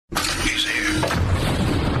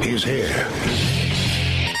is here.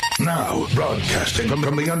 Now, broadcasting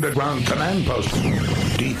from the underground command post,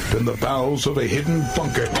 deep in the bowels of a hidden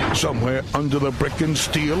bunker, somewhere under the brick and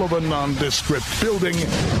steel of a nondescript building,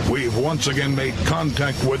 we've once again made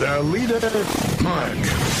contact with our leader, Mark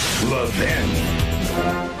Levin.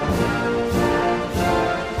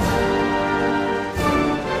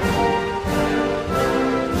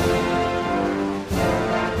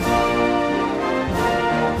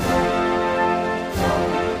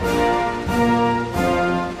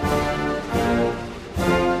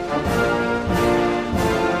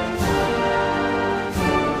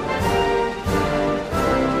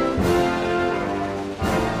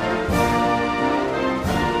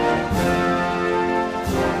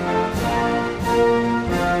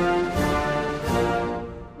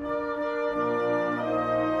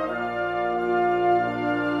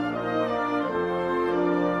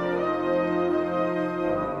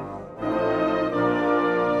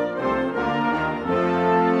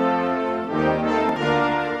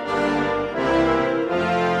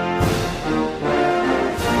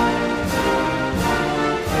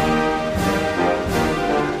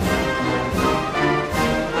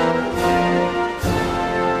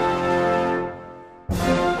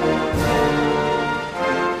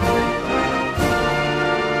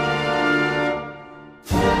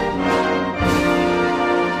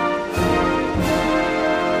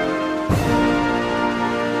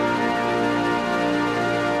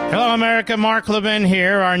 America, Mark Levin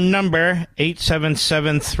here. Our number,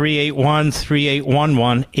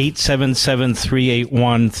 877-381-3811,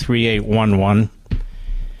 877-381-3811.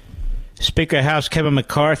 Speaker of House Kevin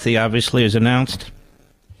McCarthy obviously has announced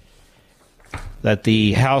that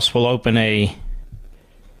the House will open a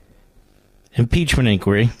impeachment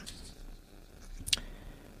inquiry.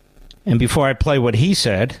 And before I play what he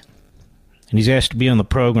said, and he's asked to be on the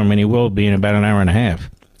program, and he will be in about an hour and a half,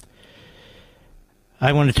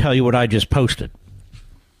 I want to tell you what I just posted.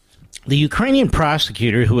 The Ukrainian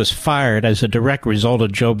prosecutor who was fired as a direct result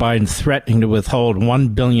of Joe Biden threatening to withhold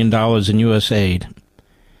 $1 billion in U.S. aid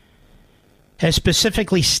has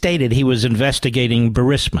specifically stated he was investigating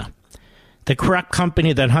Burisma, the corrupt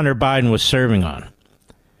company that Hunter Biden was serving on.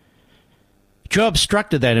 Joe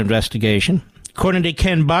obstructed that investigation. According to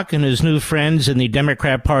Ken Buck and his new friends in the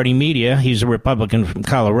Democrat Party media, he's a Republican from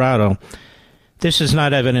Colorado, this is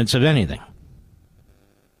not evidence of anything.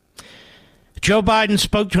 Joe Biden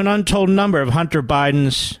spoke to an untold number of Hunter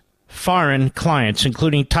Biden's foreign clients,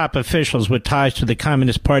 including top officials with ties to the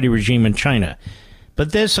Communist Party regime in China.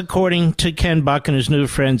 But this, according to Ken Buck and his new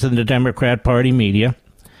friends in the Democrat Party media,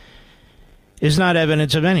 is not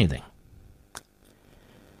evidence of anything.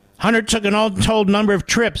 Hunter took an untold number of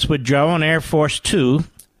trips with Joe on Air Force Two,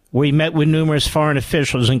 where he met with numerous foreign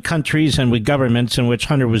officials in countries and with governments in which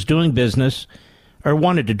Hunter was doing business or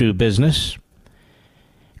wanted to do business.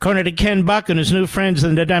 According to Ken Buck and his new friends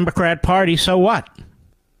in the Democrat Party, so what?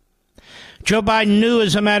 Joe Biden knew,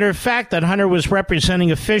 as a matter of fact, that Hunter was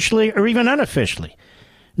representing officially or even unofficially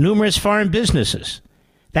numerous foreign businesses.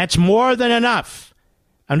 That's more than enough.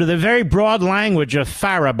 Under the very broad language of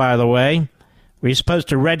FARA, by the way, where you're supposed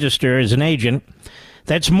to register as an agent,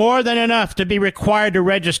 that's more than enough to be required to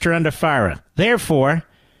register under FARA. Therefore,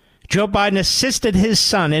 Joe Biden assisted his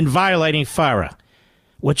son in violating FARA,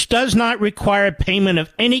 which does not require payment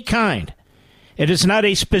of any kind. It is not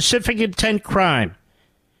a specific intent crime.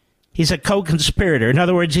 He's a co-conspirator. In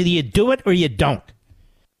other words, either you do it or you don't.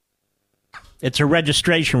 It's a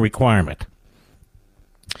registration requirement.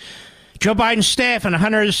 Joe Biden's staff and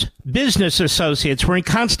Hunter's business associates were in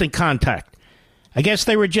constant contact. I guess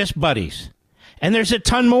they were just buddies. And there's a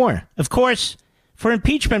ton more. Of course, for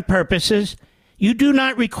impeachment purposes, you do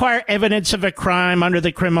not require evidence of a crime under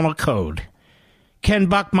the criminal code. Ken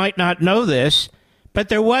Buck might not know this, but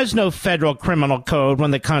there was no federal criminal code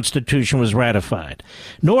when the Constitution was ratified,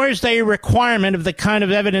 nor is there a requirement of the kind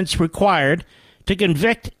of evidence required to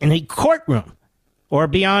convict in a courtroom or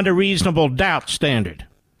beyond a reasonable doubt standard.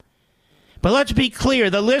 But let's be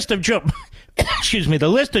clear, the list of Joe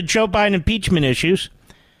Biden impeachment issues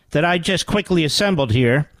that I just quickly assembled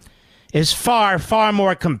here is far, far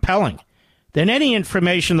more compelling than any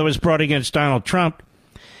information that was brought against Donald Trump.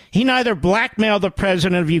 He neither blackmailed the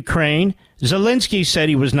president of Ukraine. Zelensky said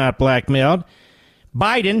he was not blackmailed.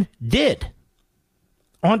 Biden did,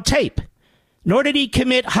 on tape. Nor did he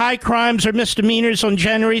commit high crimes or misdemeanors on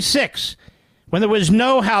January 6th, when there was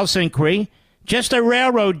no House inquiry, just a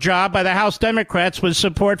railroad job by the House Democrats with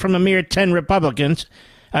support from a mere 10 Republicans,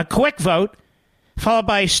 a quick vote, followed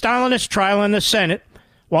by a Stalinist trial in the Senate,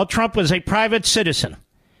 while Trump was a private citizen,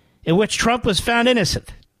 in which Trump was found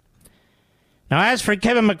innocent. Now, as for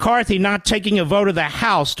Kevin McCarthy not taking a vote of the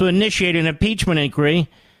House to initiate an impeachment inquiry,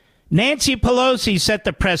 Nancy Pelosi set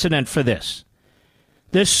the precedent for this.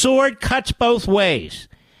 The sword cuts both ways,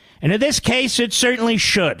 and in this case, it certainly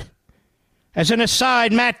should. As an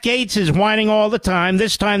aside, Matt Gaetz is whining all the time,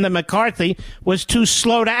 this time that McCarthy was too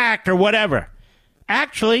slow to act or whatever.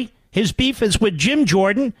 Actually, his beef is with Jim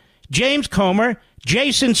Jordan, James Comer,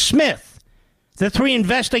 Jason Smith, the three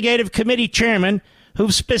investigative committee chairmen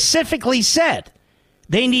who've specifically said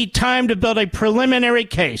they need time to build a preliminary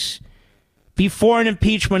case before an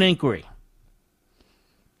impeachment inquiry.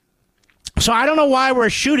 So I don't know why we're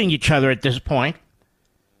shooting each other at this point.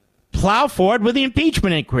 Plow forward with the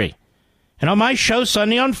impeachment inquiry. And on my show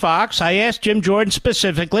Sunday on Fox, I asked Jim Jordan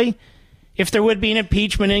specifically if there would be an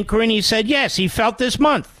impeachment inquiry, and he said yes, he felt this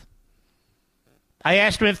month. I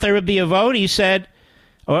asked him if there would be a vote. He said,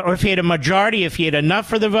 or if he had a majority, if he had enough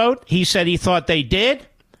for the vote. He said he thought they did.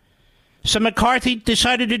 So McCarthy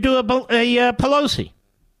decided to do a Pelosi.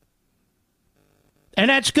 And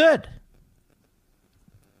that's good.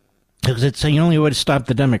 Because it's the only way to stop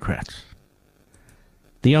the Democrats.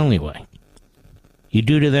 The only way. You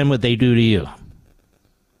do to them what they do to you.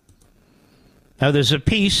 Now, there's a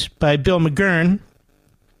piece by Bill McGurn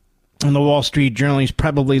in the Wall Street Journal. He's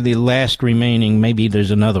probably the last remaining. Maybe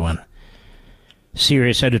there's another one.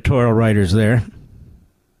 Serious editorial writers there.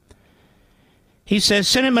 He says,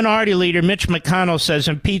 Senate Minority Leader Mitch McConnell says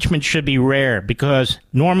impeachment should be rare because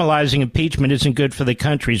normalizing impeachment isn't good for the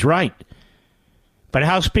country. He's right. But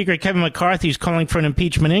House Speaker Kevin McCarthy is calling for an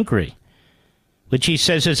impeachment inquiry, which he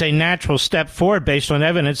says is a natural step forward based on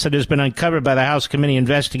evidence that has been uncovered by the House committee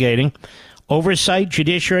investigating oversight,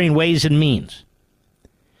 judiciary, and ways and means.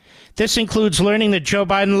 This includes learning that Joe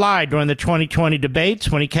Biden lied during the 2020 debates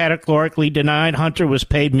when he categorically denied Hunter was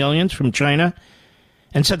paid millions from China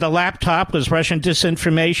and said the laptop was Russian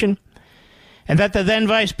disinformation, and that the then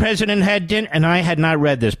vice president had dinner. And I had not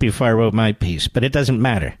read this before I wrote my piece, but it doesn't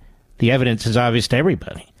matter. The evidence is obvious to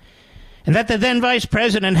everybody. And that the then vice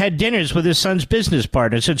president had dinners with his son's business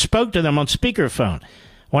partners and spoke to them on speakerphone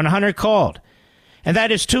when Hunter called. And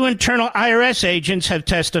that his two internal IRS agents have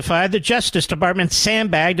testified the Justice Department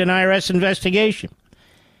sandbagged an IRS investigation.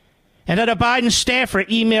 And that a Biden staffer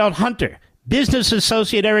emailed Hunter, business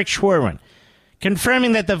associate Eric Schwerin,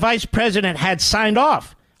 confirming that the vice president had signed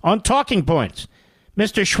off on talking points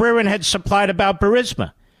Mr. Schwerin had supplied about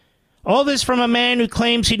Burisma. All this from a man who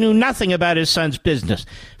claims he knew nothing about his son's business.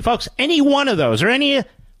 Folks, any one of those or any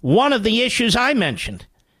one of the issues I mentioned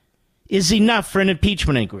is enough for an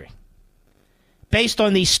impeachment inquiry based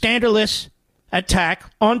on the standardless attack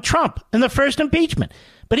on Trump in the first impeachment,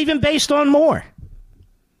 but even based on more.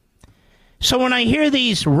 So when I hear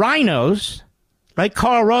these rhinos like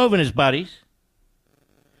Karl Rove and his buddies,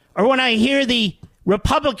 or when I hear the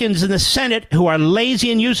Republicans in the Senate who are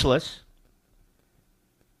lazy and useless,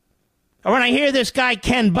 or when I hear this guy,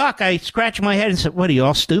 Ken Buck, I scratch my head and say, what, are you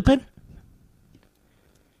all stupid?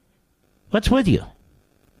 What's with you?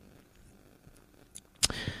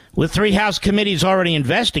 With three House committees already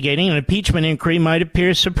investigating, an impeachment inquiry might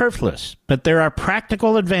appear superfluous, but there are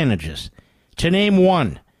practical advantages. To name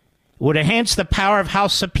one, it would enhance the power of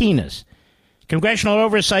House subpoenas. Congressional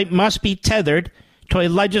oversight must be tethered to a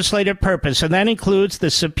legislative purpose, and that includes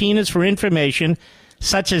the subpoenas for information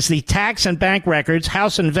such as the tax and bank records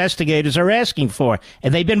House investigators are asking for,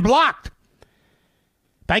 and they've been blocked.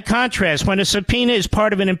 By contrast, when a subpoena is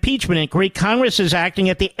part of an impeachment inquiry, Congress is acting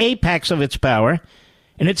at the apex of its power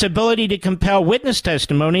in its ability to compel witness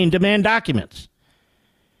testimony and demand documents.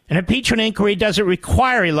 An impeachment inquiry doesn't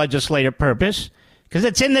require a legislative purpose because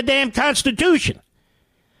it's in the damn Constitution,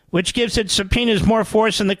 which gives its subpoenas more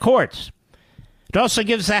force in the courts. It also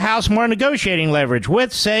gives the House more negotiating leverage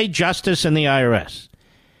with, say, justice and the IRS.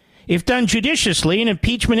 If done judiciously, an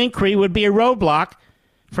impeachment inquiry would be a roadblock,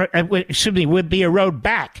 would be a road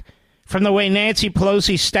back from the way Nancy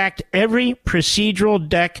Pelosi stacked every procedural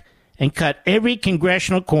deck and cut every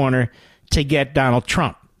congressional corner to get Donald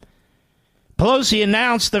Trump. Pelosi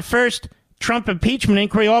announced the first Trump impeachment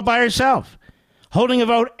inquiry all by herself, holding a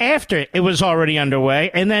vote after it was already underway,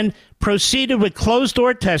 and then proceeded with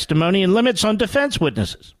closed-door testimony and limits on defense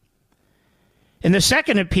witnesses. In the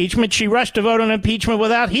second impeachment, she rushed to vote on impeachment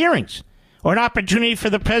without hearings or an opportunity for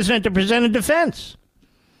the president to present a defense.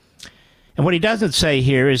 And what he doesn't say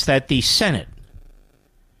here is that the Senate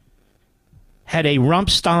had a rump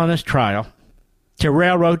Stalinist trial to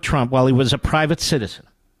railroad Trump while he was a private citizen.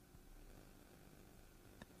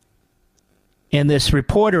 And this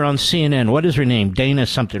reporter on CNN, what is her name? Dana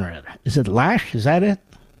something or other. Is it Lash? Is that it?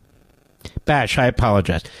 Bash, I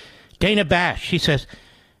apologize. Dana Bash, she says,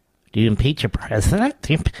 Do you impeach a president?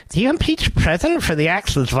 Do you impeach a president for the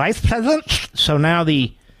acts of the vice president? So now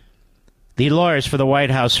the lawyers for the White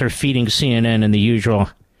House are feeding CNN and the usual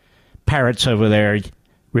parrots over there,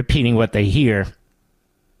 repeating what they hear.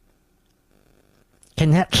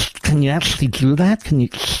 Can you actually do that? Can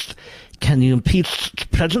you impeach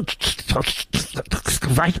president,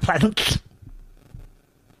 vice president?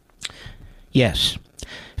 Yes.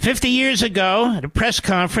 50 years ago, at a press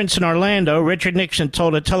conference in Orlando, Richard Nixon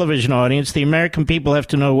told a television audience the American people have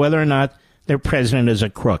to know whether or not their president is a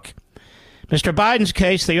crook. Mr. Biden's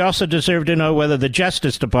case, they also deserve to know whether the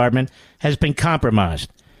Justice Department has been compromised.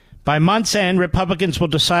 By month's end, Republicans will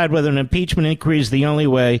decide whether an impeachment inquiry is the only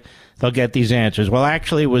way they'll get these answers. Well,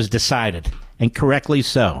 actually, it was decided, and correctly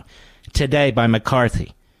so, today by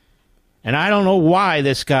McCarthy. And I don't know why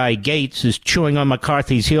this guy, Gates, is chewing on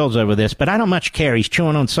McCarthy's heels over this, but I don't much care. He's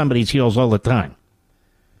chewing on somebody's heels all the time.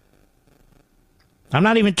 I'm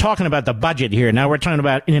not even talking about the budget here. Now we're talking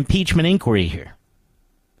about an impeachment inquiry here.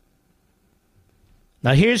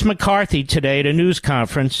 Now here's McCarthy today at a news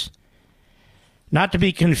conference, not to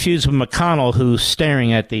be confused with McConnell, who's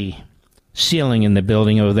staring at the ceiling in the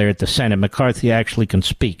building over there at the Senate. McCarthy actually can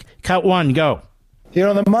speak. Cut one, go. You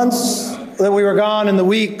know, in the months that we were gone and the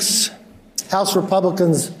weeks, House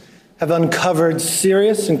Republicans have uncovered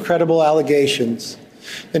serious and credible allegations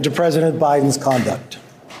into President Biden's conduct.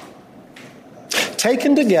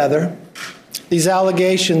 Taken together, these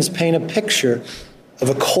allegations paint a picture of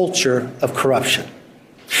a culture of corruption.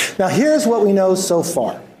 Now, here's what we know so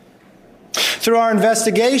far. Through our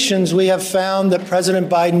investigations, we have found that President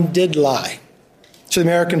Biden did lie to the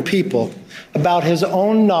American people about his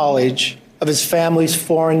own knowledge of his family's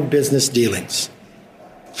foreign business dealings.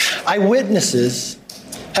 Eyewitnesses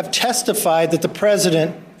have testified that the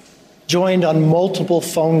president joined on multiple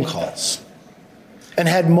phone calls and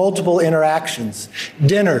had multiple interactions.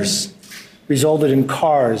 Dinners resulted in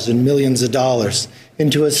cars and millions of dollars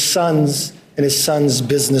into his son's and his son's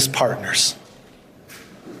business partners.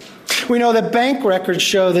 We know that bank records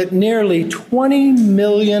show that nearly $20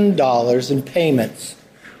 million in payments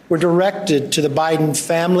were directed to the Biden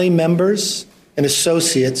family members and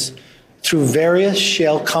associates through various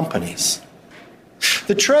shell companies.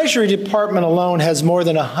 The Treasury Department alone has more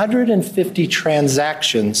than 150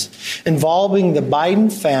 transactions involving the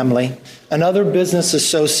Biden family and other business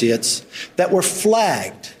associates that were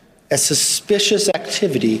flagged as suspicious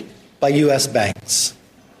activity by U.S. banks.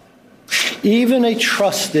 Even a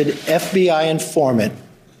trusted FBI informant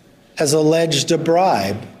has alleged a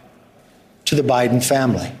bribe to the Biden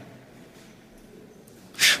family.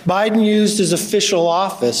 Biden used his official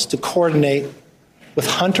office to coordinate with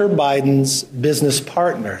Hunter Biden's business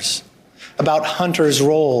partners about Hunter's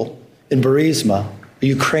role in Burisma, a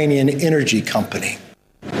Ukrainian energy company.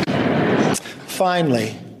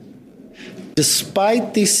 Finally,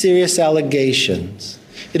 despite these serious allegations,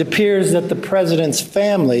 it appears that the president's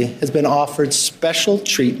family has been offered special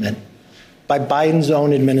treatment by Biden's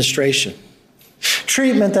own administration,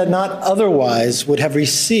 treatment that not otherwise would have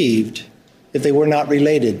received if they were not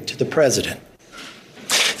related to the president.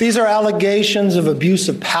 These are allegations of abuse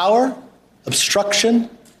of power, obstruction,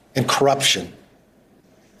 and corruption,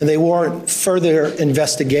 and they warrant further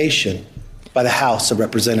investigation by the House of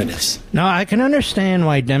Representatives. Now, I can understand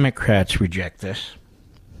why Democrats reject this,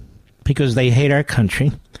 because they hate our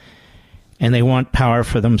country and they want power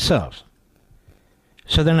for themselves.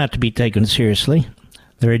 So they're not to be taken seriously.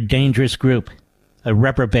 They're a dangerous group of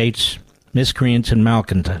reprobates, miscreants, and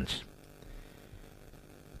malcontents.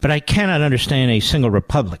 But I cannot understand a single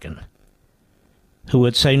Republican who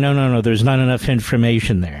would say, no, there's not enough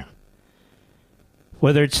information there.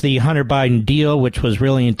 Whether it's the Hunter Biden deal, which was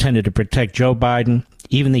really intended to protect Joe Biden,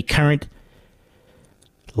 even the current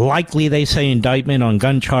likely, they say, indictment on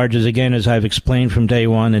gun charges, again, as I've explained from day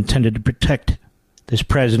one, intended to protect this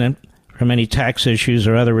president from any tax issues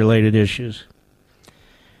or other related issues.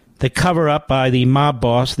 The cover-up by the mob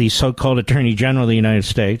boss, the so-called Attorney General of the United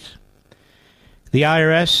States. The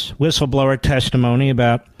IRS whistleblower testimony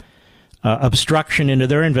about obstruction into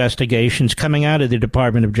their investigations coming out of the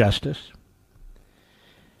Department of Justice.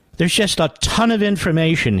 There's just a ton of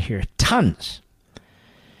information here, tons.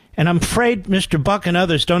 And I'm afraid Mr. Buck and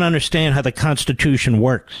others don't understand how the Constitution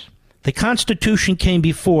works. The Constitution came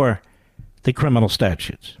before the criminal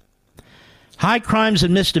statutes. High crimes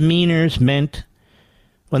and misdemeanors meant,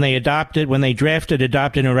 when they drafted,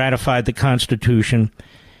 adopted, and ratified the Constitution,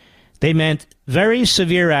 they meant very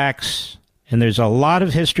severe acts, and there's a lot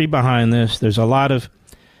of history behind this. There's a lot of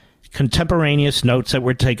contemporaneous notes that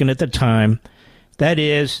were taken at the time. That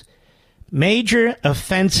is, major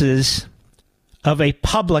offenses of a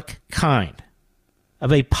public kind.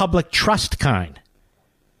 of a public trust kind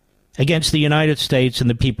against the United States and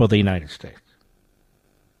the people of the United States.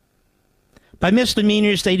 By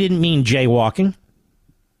misdemeanors, they didn't mean jaywalking.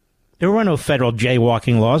 There were no federal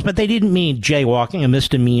jaywalking laws, but they didn't mean jaywalking, a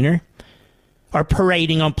misdemeanor, or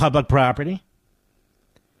parading on public property.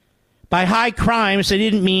 By high crimes, they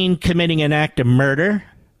didn't mean committing an act of murder,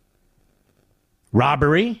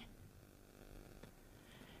 robbery.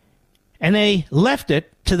 And they left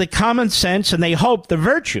it to the common sense and they hoped the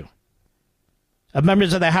virtue of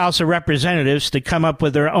members of the House of Representatives to come up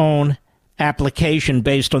with their own application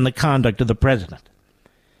based on the conduct of the president.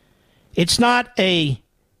 It's not a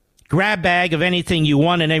grab bag of anything you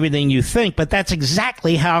want and everything you think, but that's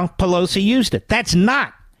exactly how Pelosi used it. That's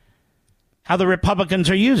not how the Republicans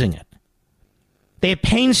are using it. They have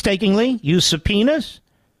painstakingly used subpoenas,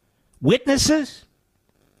 witnesses,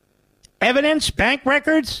 evidence, bank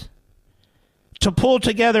records, to pull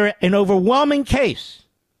together an overwhelming case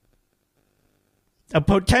of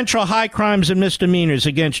potential high crimes and misdemeanors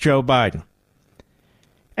against Joe Biden.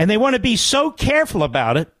 And they want to be so careful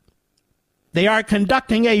about it, they are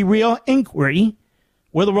conducting a real inquiry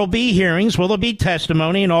where there will be hearings, where there will be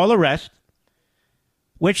testimony and all the rest,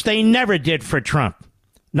 which they never did for Trump.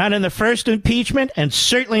 Not in the first impeachment and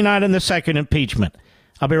certainly not in the second impeachment.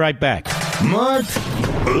 I'll be right back. Mark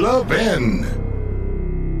Levin.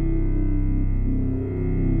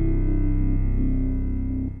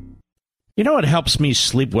 You know what helps me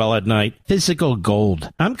sleep well at night? Physical gold.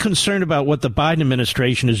 I'm concerned about what the Biden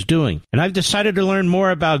administration is doing, and I've decided to learn more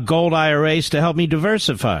about gold IRAs to help me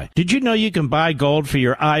diversify. Did you know you can buy gold for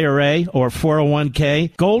your IRA or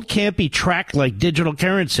 401k? Gold can't be tracked like digital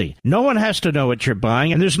currency. No one has to know what you're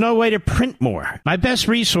buying, and there's no way to print more. My best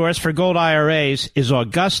resource for gold IRAs is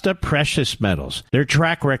Augusta Precious Metals. Their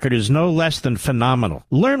track record is no less than phenomenal.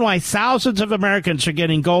 Learn why thousands of Americans are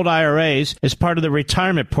getting gold IRAs as part of their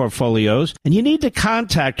retirement portfolios. And you need to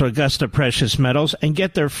contact Augusta Precious Metals and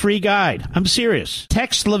get their free guide. I'm serious.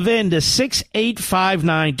 Text Levin to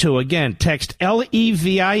 68592. Again, text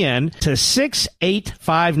Levin to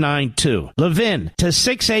 68592. Levin to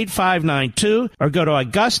 68592 or go to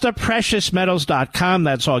AugustaPreciousMetals.com.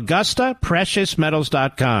 That's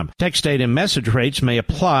AugustaPreciousMetals.com. Text date and message rates may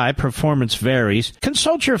apply. Performance varies.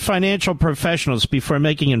 Consult your financial professionals before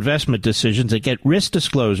making investment decisions and get risk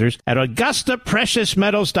disclosures at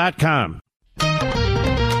AugustaPreciousMetals.com.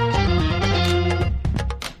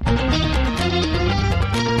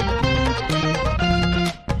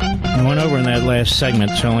 I went over in that last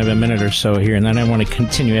segment, so I only have a minute or so here, and then I want to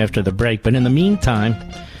continue after the break. But in the meantime,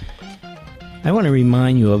 I want to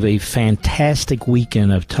remind you of a fantastic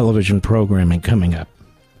weekend of television programming coming up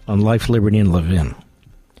on Life, Liberty, and Levin.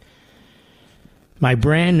 My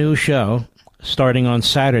brand new show, starting on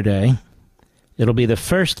Saturday, it'll be the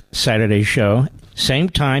first Saturday show, same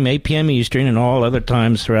time, 8 p.m. Eastern, and all other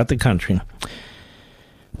times throughout the country.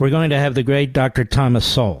 We're going to have the great Dr. Thomas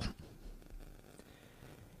Sowell.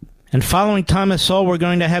 And following Thomas Sowell, we're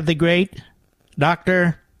going to have the great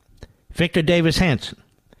Dr. Victor Davis Hanson.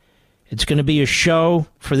 It's going to be a show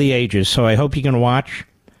for the ages, so I hope you can watch.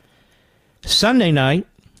 Sunday night,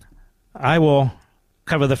 I will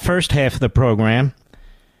cover the first half of the program,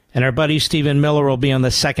 and our buddy Stephen Miller will be on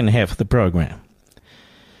the second half of the program.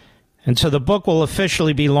 And so the book will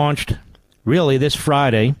officially be launched really this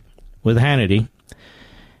Friday with Hannity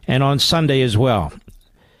and on Sunday as well.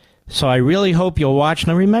 So I really hope you'll watch.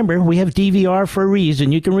 Now remember, we have DVR for a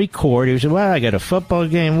reason. You can record. You say, well, I got a football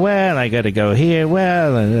game. Well, I got to go here.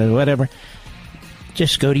 Well, whatever.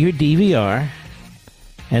 Just go to your DVR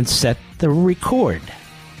and set the record.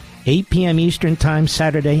 8 p.m. Eastern Time,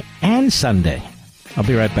 Saturday and Sunday. I'll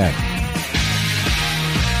be right back.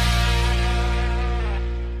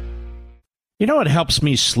 You know what helps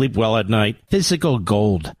me sleep well at night? Physical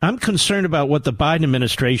gold. I'm concerned about what the Biden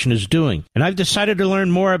administration is doing, and I've decided to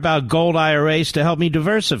learn more about gold IRAs to help me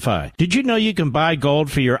diversify. Did you know you can buy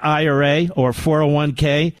gold for your IRA or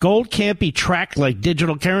 401k? Gold can't be tracked like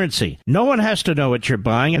digital currency. No one has to know what you're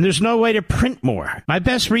buying, and there's no way to print more. My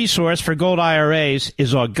best resource for gold IRAs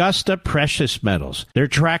is Augusta Precious Metals. Their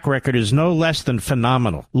track record is no less than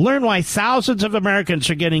phenomenal. Learn why thousands of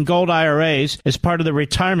Americans are getting gold IRAs as part of their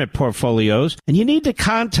retirement portfolios. And you need to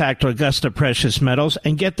contact Augusta Precious Metals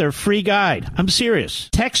and get their free guide. I'm serious.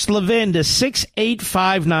 Text Levin to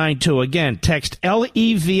 68592. Again, text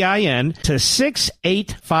Levin to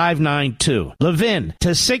 68592. Levin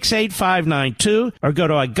to 68592 or go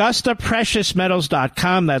to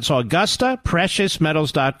AugustaPreciousMetals.com. That's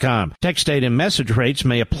AugustaPreciousMetals.com. Text date and message rates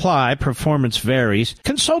may apply. Performance varies.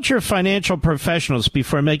 Consult your financial professionals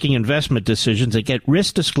before making investment decisions and get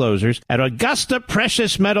risk disclosures at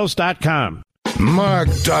AugustaPreciousMetals.com. Mark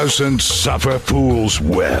doesn't suffer fools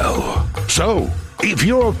well. So, if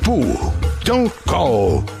you're a fool, don't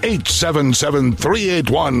call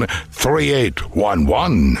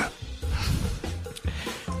 877-381-3811.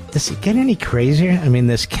 Does it get any crazier? I mean,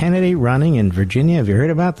 this candidate running in Virginia, have you heard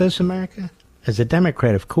about this, America? As a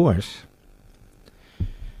Democrat, of course.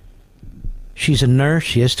 She's a nurse.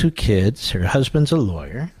 She has 2 kids. Her husband's a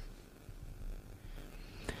lawyer.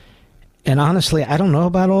 And honestly, I don't know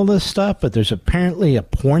about all this stuff, but there's apparently a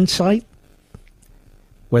porn site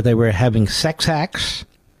where they were having sex acts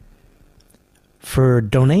for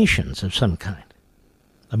donations of some kind,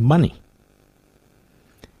 of money.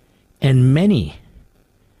 And many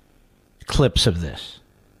clips of this.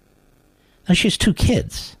 Now, she has 2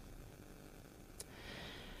 kids.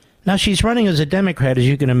 Now, she's running as a Democrat, as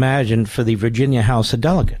you can imagine, for the Virginia House of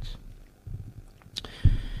Delegates.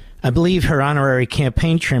 I believe her honorary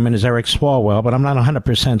campaign chairman is Eric Swalwell, but I'm not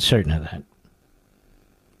 100% certain of that.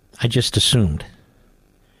 I just assumed.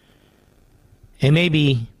 And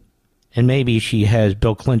maybe she has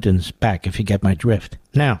Bill Clinton's back, if you get my drift.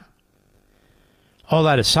 Now, all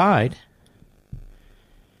that aside,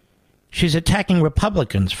 she's attacking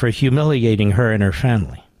Republicans for humiliating her and her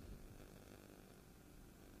family.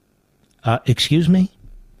 Excuse me?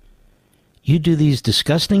 You do these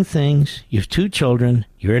disgusting things. You have 2 children.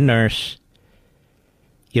 You're a nurse.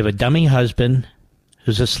 You have a dummy husband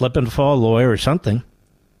who's a slip and fall lawyer or something.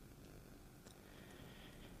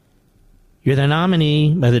 You're the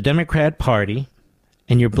nominee by the Democrat Party,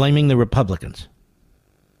 and you're blaming the Republicans.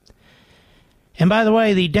 And by the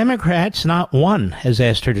way, the Democrats, not one has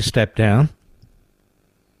asked her to step down,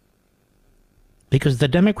 because the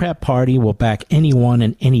Democrat Party will back anyone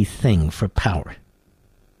and anything for power.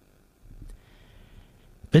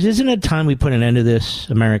 But isn't it time we put an end to this,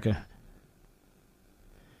 America?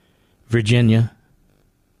 Virginia.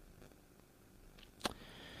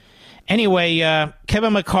 Anyway,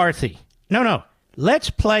 Kevin McCarthy. No. Let's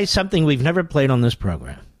play something we've never played on this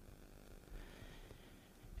program.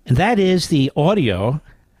 And that is the audio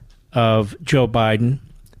of Joe Biden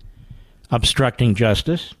obstructing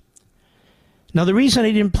justice. Now, the reason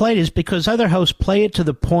I didn't play it is because other hosts play it to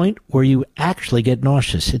the point where you actually get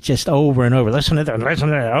nauseous. It's just over and over. Listen to that,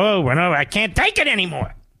 over and over. I can't take it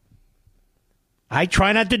anymore. I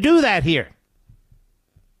try not to do that here.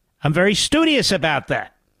 I'm very studious about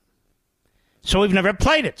that. So we've never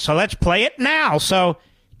played it. So let's play it now so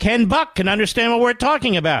Ken Buck can understand what we're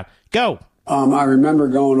talking about. Go. I remember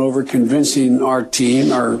going over convincing our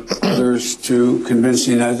team, or others too,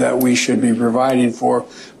 convincing us that we should be providing for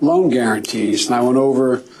loan guarantees. And I went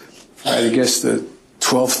over, I guess, the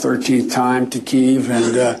 12th, 13th time to Kyiv,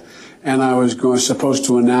 and I was supposed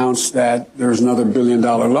to announce that there's another $1 billion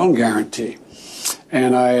loan guarantee.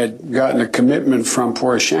 And I had gotten a commitment from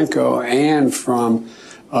Poroshenko and from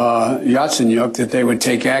Yatsenyuk that they would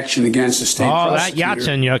take action against the state prosecutor. Oh, that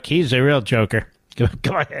Yatsenyuk, he's a real joker. Go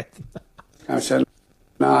ahead. I said,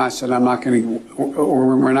 no, I'm not going to,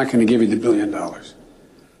 we're not going to give you the $1 billion.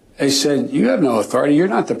 They said, you have no authority. You're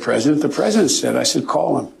not the president. The president said. I said,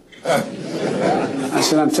 call him. I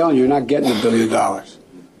said, I'm telling you, you're not getting the $1 billion.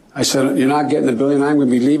 I said, you're not getting the $1 billion. I'm going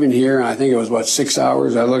to be leaving here. And I think it was, 6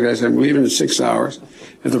 hours? I said, I'm leaving in 6 hours.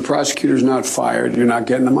 If the prosecutor's not fired, you're not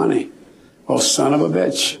getting the money. Well, son of a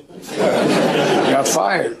bitch. Got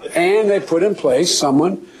fired. And they put in place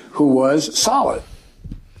someone who was solid.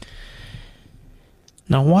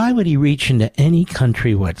 Now, why would he reach into any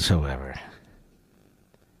country whatsoever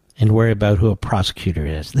and worry about who a prosecutor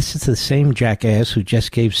is? This is the same jackass who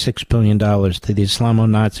just gave $6 billion to the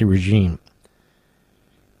Islamo-Nazi regime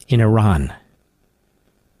in Iran.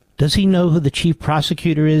 Does he know who the chief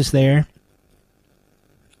prosecutor is there?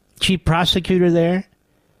 Chief prosecutor there?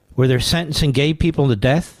 Where they're sentencing gay people to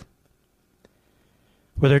death?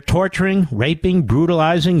 Where they're torturing, raping,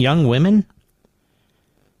 brutalizing young women?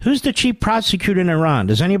 Who's the chief prosecutor in Iran?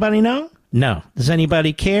 Does anybody know? No. Does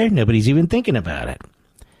anybody care? Nobody's even thinking about it.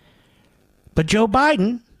 But Joe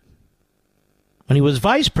Biden, when he was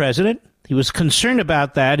vice president, he was concerned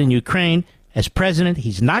about that in Ukraine. As president,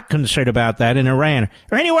 he's not concerned about that in Iran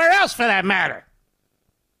or anywhere else for that matter.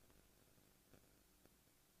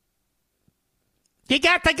 You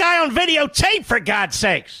got the guy on videotape, for God's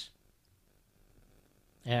sakes.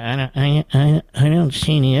 Yeah, I don't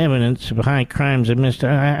see any evidence of high crimes amidst.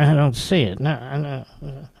 I don't see it. No.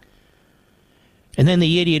 And then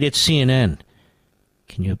the idiot at CNN.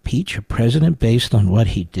 Can you impeach a president based on what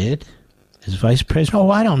he did as vice president?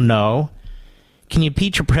 Oh, I don't know. Can you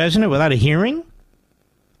impeach a president without a hearing?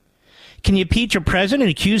 Can you impeach a president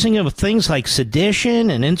accusing him of things like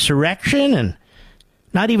sedition and insurrection and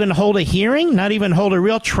not even hold a hearing, not even hold a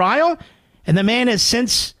real trial? And the man has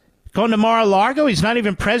since gone to Mar-a-Lago. He's not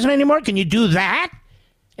even president anymore. Can you do that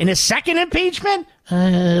in a second impeachment?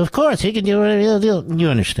 Of course, he can do it. You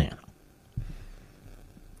understand.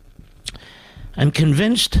 I'm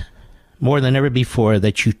convinced more than ever before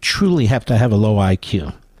that you truly have to have a low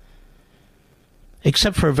IQ.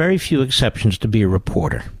 Except for very few exceptions to be a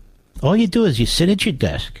reporter. All you do is you sit at your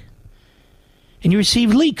desk and you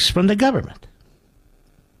receive leaks from the government,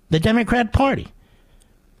 the Democrat Party,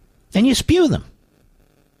 and you spew them.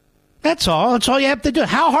 That's all. That's all you have to do.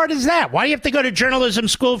 How hard is that? Why do you have to go to journalism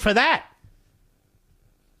school for that?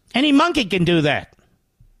 Any monkey can do that.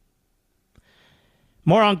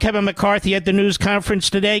 More on Kevin McCarthy at the news conference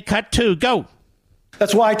today. Cut 2. Go.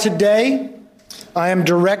 That's why today I am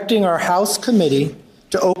directing our House committee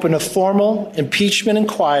to open a formal impeachment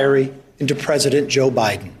inquiry into President Joe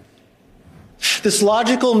Biden. This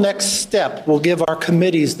logical next step will give our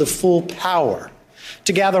committees the full power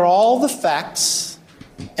to gather all the facts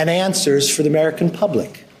and answers for the American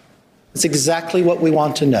public. It's exactly what we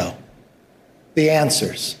want to know. The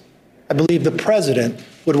answers. I believe the president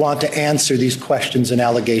would want to answer these questions and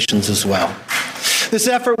allegations as well. This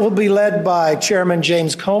effort will be led by Chairman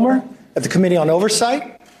James Comer at the Committee on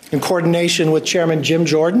Oversight, in coordination with Chairman Jim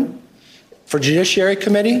Jordan for Judiciary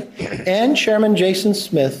Committee and Chairman Jason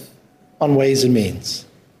Smith on Ways and Means.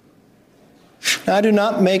 Now, I do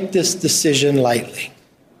not make this decision lightly.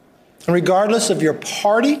 And regardless of your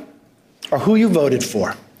party or who you voted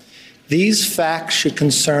for, these facts should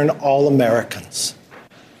concern all Americans.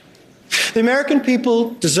 The American people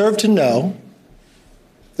deserve to know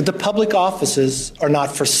that the public offices are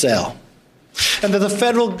not for sale, and that the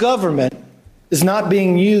federal government is not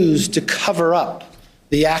being used to cover up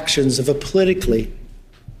the actions of a politically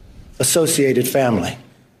associated family.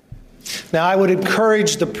 Now, I would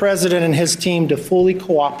encourage the president and his team to fully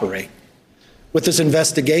cooperate with this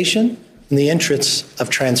investigation in the interests of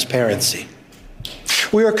transparency.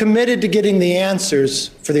 We are committed to getting the answers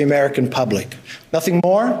for the American public. Nothing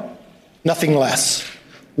more, nothing less.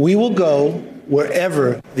 We will go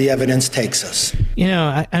wherever the evidence takes us. You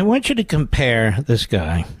know, I want you to compare this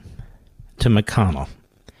guy to McConnell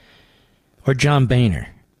or John Boehner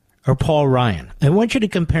or Paul Ryan. I want you to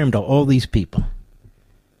compare him to all these people.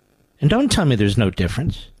 And don't tell me there's no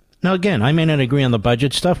difference. Now, again, I may not agree on the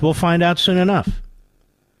budget stuff. We'll find out soon enough.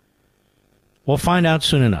 We'll find out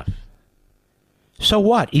soon enough. So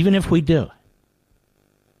what, even if we do?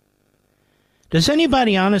 Does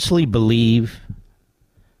anybody honestly believe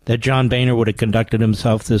that John Boehner would have conducted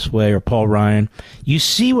himself this way, or Paul Ryan? You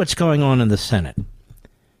see what's going on in the Senate,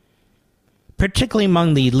 particularly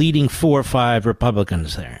among the leading 4 or 5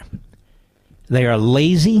 Republicans there. They are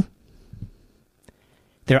lazy.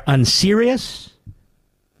 They're unserious.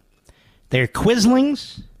 They're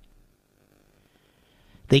quislings.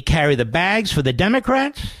 They carry the bags for the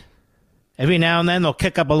Democrats. Every now and then they'll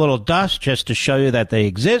kick up a little dust just to show you that they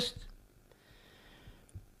exist.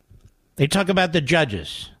 They talk about the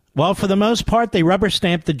judges. Well, for the most part, they rubber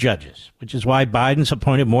stamp the judges, which is why Biden's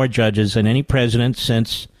appointed more judges than any president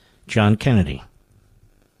since John Kennedy.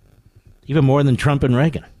 Even more than Trump and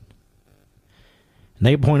Reagan. And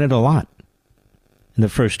they appointed a lot in the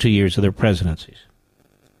first 2 years of their presidencies.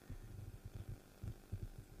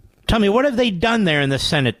 Tell me, what have they done there in the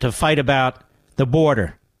Senate to fight about the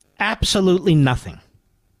border? Absolutely nothing.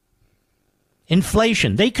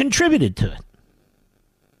 Inflation, they contributed to it.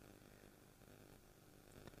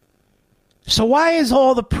 So why is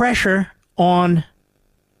all the pressure on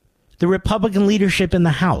the Republican leadership in the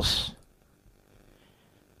House?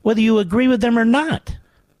 Whether you agree with them or not.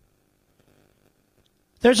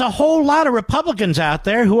 There's a whole lot of Republicans out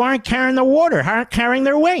there who aren't carrying the water, aren't carrying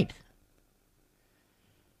their weight.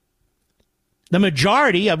 The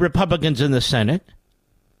majority of Republicans in the Senate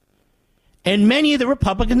and many of the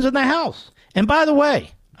Republicans in the House. And by the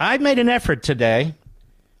way, I've made an effort today.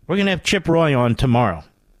 We're going to have Chip Roy on tomorrow.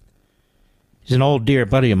 He's an old dear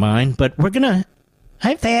buddy of mine, but I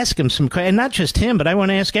have to ask him some questions, and not just him, but I want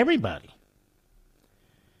to ask everybody.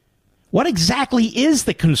 What exactly is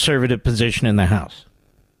the conservative position in the House?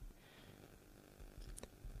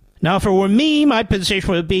 Now, if it were me, my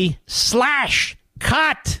position would be slash,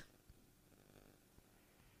 cut.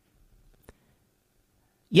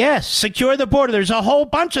 Yes, secure the border. There's a whole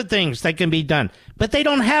bunch of things that can be done. But they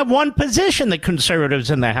don't have one position, the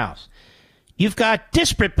conservatives in the House. You've got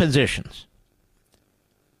disparate positions.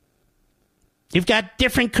 You've got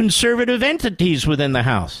different conservative entities within the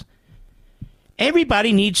House.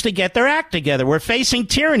 Everybody needs to get their act together. We're facing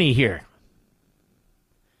tyranny here.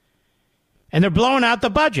 And they're blowing out the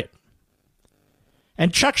budget.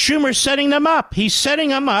 And Chuck Schumer's setting them up. He's setting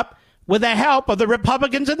them up with the help of the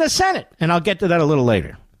Republicans in the Senate. And I'll get to that a little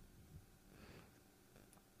later.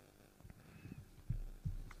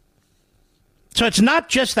 So it's not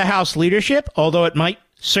just the House leadership, although it might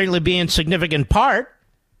certainly be in significant part,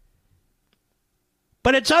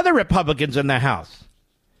 but it's other Republicans in the House.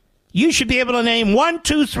 You should be able to name 1,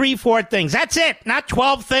 2, 3, 4 things. That's it. Not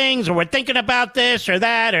 12 things, or we're thinking about this or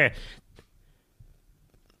that, or,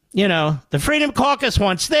 you know, the Freedom Caucus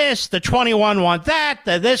wants this, the 21 want that,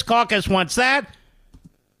 this caucus wants that.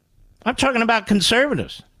 I'm talking about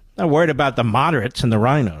conservatives. I'm not worried about the moderates and the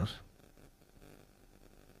rhinos.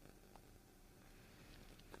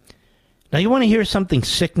 Now, you want to hear something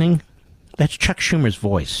sickening? That's Chuck Schumer's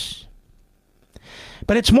voice.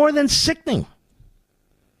 But it's more than sickening.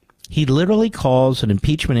 He literally calls an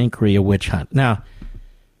impeachment inquiry a witch hunt. Now,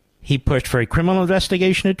 he pushed for a criminal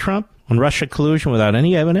investigation of Trump on Russia collusion without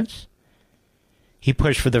any evidence. He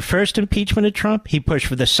pushed for the first impeachment of Trump. He pushed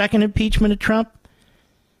for the second impeachment of Trump.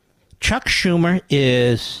 Chuck Schumer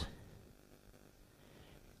is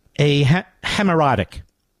a hemorrhotic.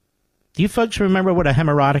 Do you folks remember what a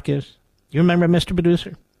hemorrhotic is? You remember, Mr.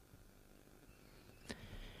 Producer?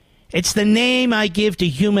 It's the name I give to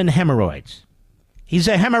human hemorrhoids. He's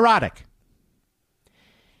a hemorrhotic.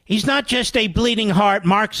 He's not just a bleeding heart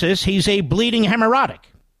Marxist, he's a bleeding hemorrhotic.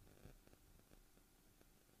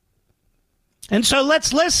 And so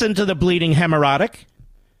let's listen to the bleeding hemorrhotic,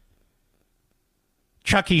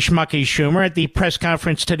 Chucky Schmucky Schumer, at the press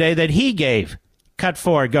conference today that he gave. Cut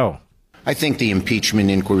 4, go. I think the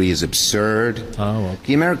impeachment inquiry is absurd. Oh, okay.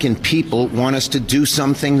 The American people want us to do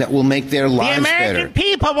something that will make their lives better. The American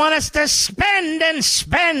people want us to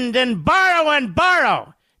spend and borrow and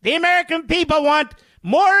borrow. The American people want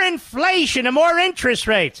more inflation and more interest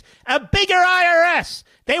rates, a bigger IRS.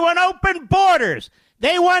 They want open borders.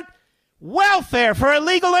 They want welfare for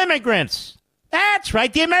illegal immigrants. That's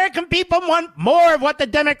right. The American people want more of what the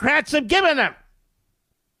Democrats have given them.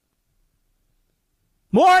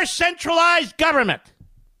 More centralized government.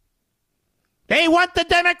 They want the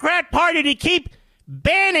Democrat Party to keep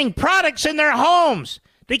banning products in their homes,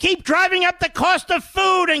 to keep driving up the cost of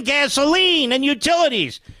food and gasoline and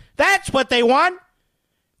utilities. That's what they want.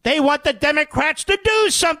 They want the Democrats to do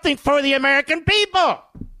something for the American people.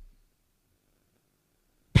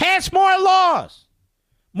 Pass more laws,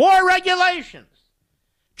 more regulations,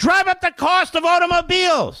 drive up the cost of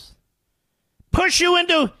automobiles, push you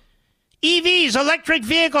into EVs, electric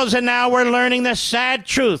vehicles, and now we're learning the sad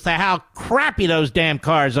truth of how crappy those damn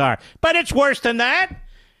cars are. But it's worse than that.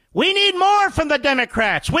 We need more from the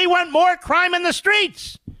Democrats. We want more crime in the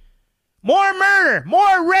streets, more murder,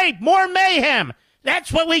 more rape, more mayhem.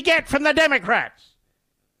 That's what we get from the Democrats.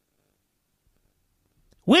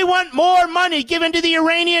 We want more money given to the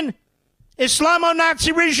Iranian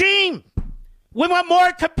Islamo-Nazi regime. We want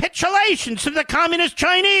more capitulations to the communist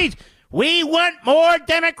Chinese. We want more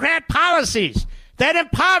Democrat policies that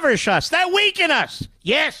impoverish us, that weaken us.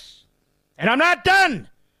 Yes. And I'm not done.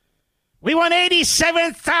 We want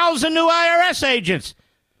 87,000 new IRS agents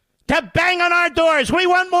to bang on our doors. We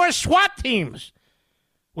want more SWAT teams.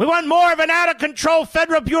 We want more of an out-of-control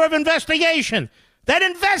Federal Bureau of Investigation that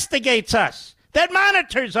investigates us, that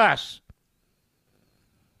monitors us.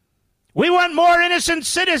 We want more innocent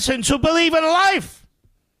citizens who believe in life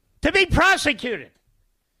to be prosecuted.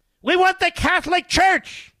 We want the Catholic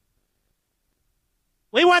Church.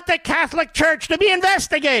 We want the Catholic Church to be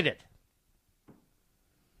investigated.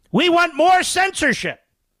 We want more censorship.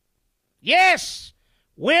 Yes,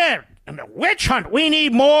 we're in the witch hunt. We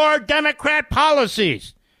need more Democrat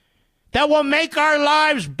policies that will make our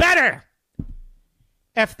lives better.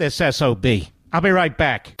 F this SOB. I'll be right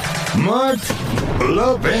back. Mark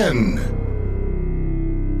Levin.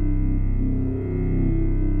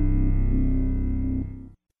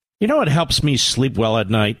 You know what helps me sleep well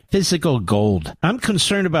at night? Physical gold. I'm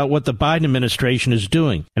concerned about what the Biden administration is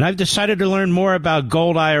doing, and I've decided to learn more about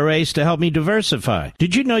gold IRAs to help me diversify.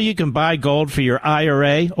 Did you know you can buy gold for your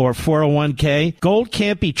IRA or 401k? Gold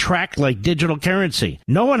can't be tracked like digital currency.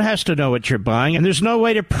 No one has to know what you're buying, and there's no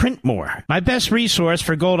way to print more. My best resource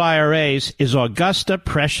for gold IRAs is Augusta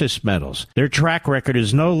Precious Metals. Their track record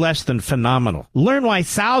is no less than phenomenal. Learn why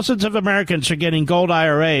thousands of Americans are getting gold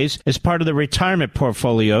IRAs as part of their retirement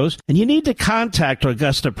portfolios Metals, and you need to contact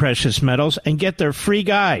Augusta Precious Metals and get their free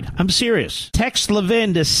guide. I'm serious. Text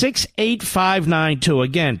Levin to 68592.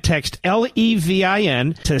 Again, text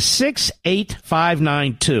Levin to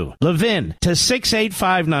 68592. Levin to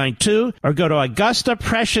 68592, or go to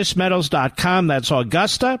AugustaPreciousMetals.com. That's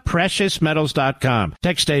AugustaPreciousMetals.com.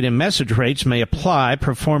 Text date and message rates may apply.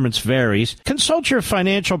 Performance varies. Consult your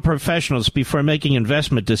financial professionals before making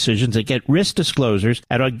investment decisions and get risk disclosures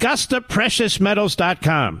at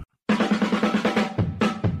AugustaPreciousMetals.com.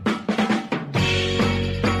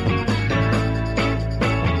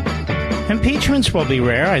 Impeachments will be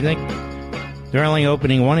rare. I think they're only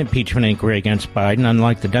opening one impeachment inquiry against Biden,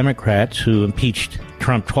 unlike the Democrats who impeached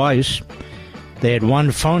Trump twice. They had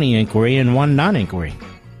one phony inquiry and one non-inquiry.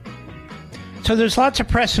 So there's lots of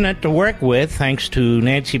precedent to work with, thanks to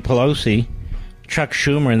Nancy Pelosi, Chuck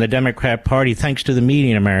Schumer, and the Democrat Party, thanks to the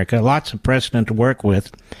media in America. Lots of precedent to work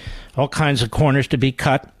with. All kinds of corners to be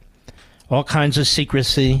cut. All kinds of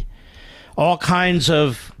secrecy. All kinds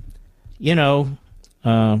of,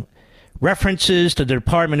 references to the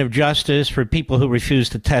Department of Justice for people who refuse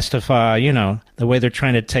to testify, the way they're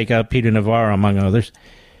trying to take out Peter Navarro, among others.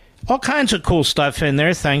 All kinds of cool stuff in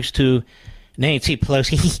there, thanks to Nancy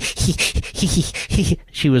Pelosi.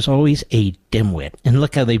 She was always a dimwit. And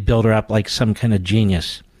look how they build her up like some kind of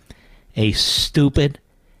genius. A stupid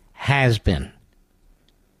has-been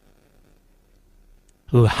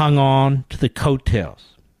who hung on to the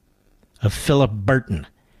coattails of Philip Burton,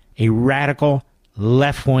 a radical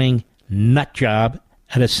left-wing nut job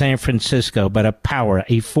out of San Francisco, but a power,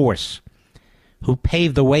 a force, who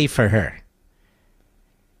paved the way for her.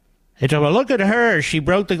 They said, well, look at her. She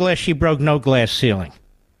broke the glass. She broke no glass ceiling.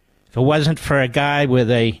 If it wasn't for a guy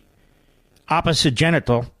with a opposite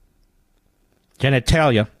genitalia,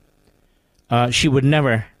 she would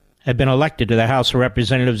never have been elected to the House of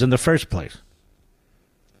Representatives in the first place.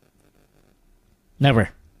 Never.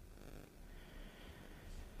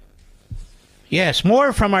 Yes,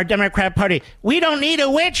 more from our Democrat Party. We don't need a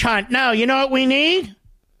witch hunt. No, you know what we need?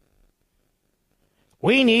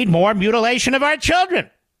 We need more mutilation of our children.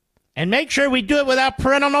 And make sure we do it without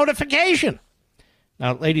parental notification.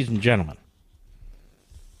 Now, ladies and gentlemen,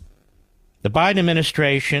 the Biden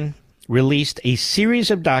administration released a series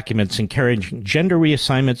of documents encouraging gender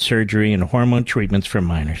reassignment surgery and hormone treatments for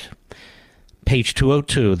minors. Page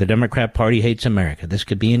 202, the Democrat Party hates America. This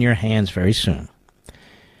could be in your hands very soon.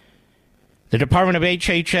 The Department of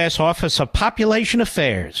HHS Office of Population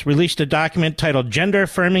Affairs released a document titled Gender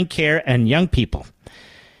Affirming Care and Young People.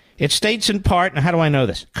 It states in part, and how do I know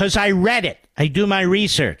this? Because I read it. I do my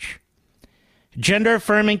research. Gender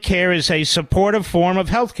affirming care is a supportive form of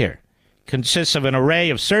health care. Consists of an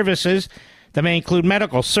array of services that may include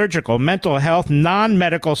medical, surgical, mental health,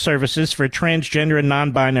 non-medical services for transgender and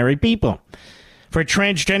non-binary people. For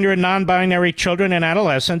transgender and non-binary children and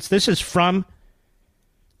adolescents, this is from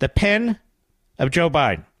the pen of Joe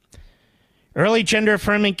Biden. Early gender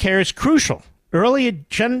affirming care is crucial. Early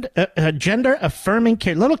gender affirming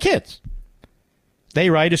care, little kids, they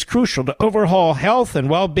write, is crucial to overhaul health and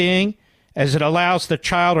well-being as it allows the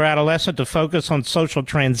child or adolescent to focus on social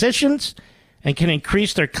transitions and can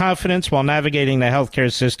increase their confidence while navigating the healthcare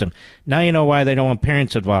system. Now you know why they don't want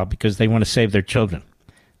parents involved, because they want to save their children.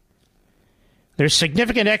 There's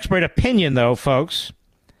significant expert opinion, though, folks.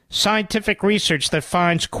 Scientific research that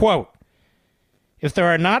finds, quote, if they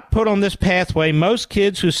are not put on this pathway, most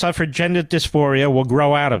kids who suffer gender dysphoria will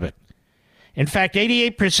grow out of it. In fact,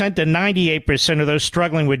 88% to 98% of those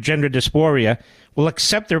struggling with gender dysphoria will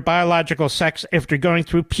accept their biological sex after going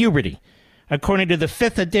through puberty, according to the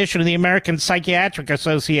 5th edition of the American Psychiatric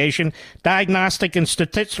Association Diagnostic and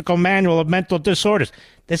Statistical Manual of Mental Disorders.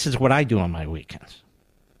 This is what I do on my weekends.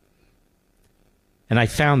 And I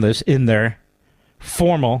found this in their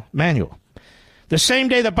formal manual. The same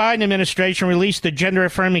day the Biden administration released the Gender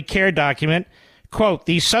Affirming Care document, quote,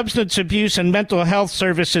 the Substance Abuse and Mental Health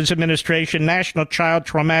Services Administration National Child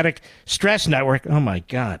Traumatic Stress Network, oh my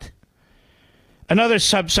God, another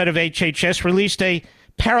subset of HHS, released a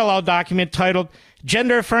parallel document titled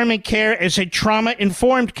Gender Affirming Care is a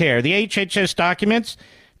Trauma-Informed Care. The HHS documents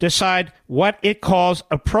decide what it calls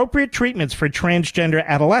appropriate treatments for transgender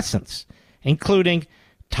adolescents, including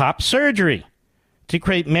top surgery to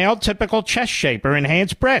create male typical chest shape or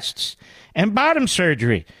enhanced breasts, and bottom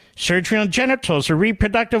surgery, surgery on genitals or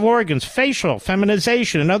reproductive organs, facial,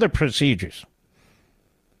 feminization, and other procedures.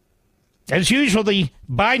 As usual, the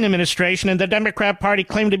Biden administration and the Democrat Party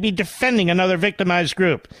claim to be defending another victimized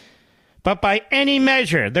group. But by any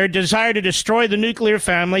measure, their desire to destroy the nuclear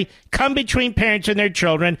family, come between parents and their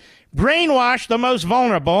children, brainwash the most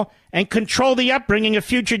vulnerable, and control the upbringing of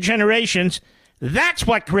future generations, That's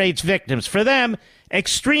what creates victims. For them,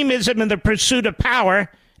 extremism in the pursuit of power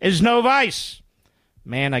is no vice.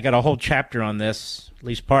 Man, I got a whole chapter on this, at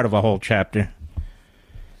least part of a whole chapter.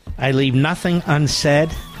 I leave nothing unsaid,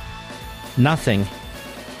 nothing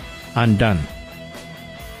undone.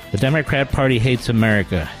 The Democrat Party hates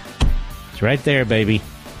America. It's right there, baby.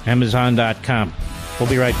 Amazon.com. We'll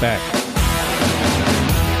be right back.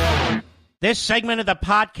 This segment of the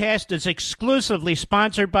podcast is exclusively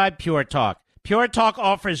sponsored by Pure Talk. Pure Talk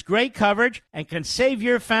offers great coverage and can save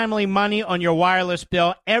your family money on your wireless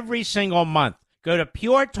bill every single month. Go to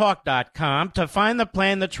puretalk.com to find the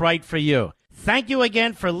plan that's right for you. Thank you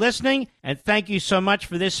again for listening, and thank you so much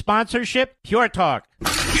for this sponsorship, Pure Talk.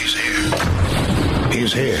 He's here.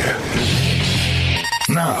 He's here.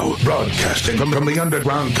 Now, broadcasting from the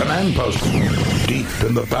underground command post, deep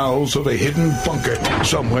in the bowels of a hidden bunker,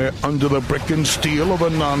 somewhere under the brick and steel of a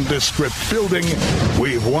nondescript building,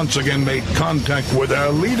 we've once again made contact with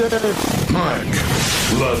our leader, Mark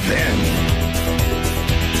Levin.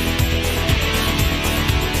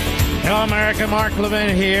 Hello, America. Mark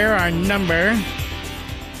Levin here. Our number,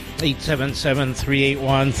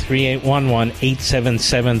 877-381-3811,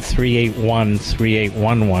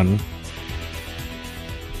 877-381-3811.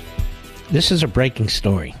 This is a breaking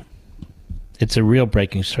story. It's a real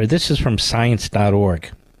breaking story. This is from science.org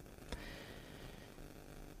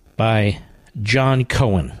by John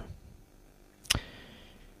Cohen.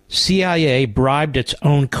 CIA bribed its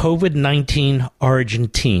own COVID-19 origin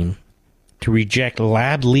team to reject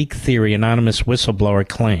lab leak theory, anonymous whistleblower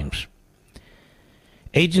claims.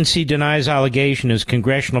 Agency denies allegation as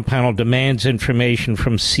congressional panel demands information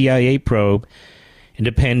from CIA probe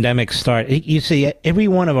into pandemic start. You see, every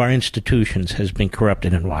one of our institutions has been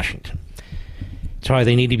corrupted in Washington. That's why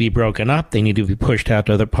they need to be broken up. They need to be pushed out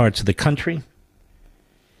to other parts of the country.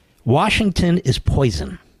 Washington is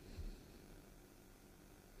poison.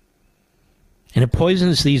 And it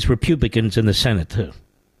poisons these Republicans in the Senate, too.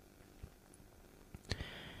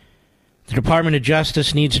 The Department of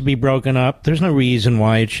Justice needs to be broken up. There's no reason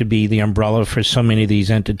why it should be the umbrella for so many of these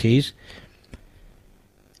entities.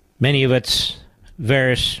 Many of its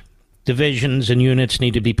various divisions and units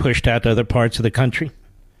need to be pushed out to other parts of the country.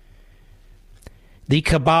 The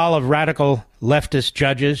cabal of radical leftist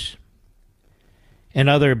judges and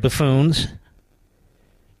other buffoons,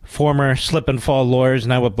 former slip-and-fall lawyers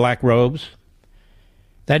now with black robes,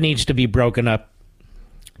 that needs to be broken up.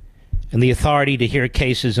 And the authority to hear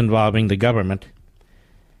cases involving the government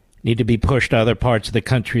need to be pushed to other parts of the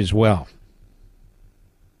country as well.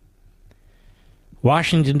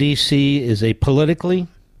 Washington, D.C. is a politically,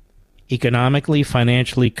 economically,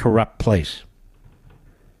 financially corrupt place.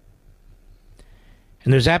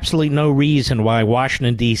 And there's absolutely no reason why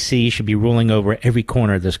Washington, D.C. should be ruling over every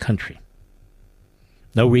corner of this country.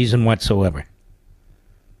 No reason whatsoever.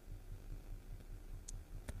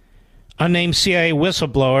 Unnamed CIA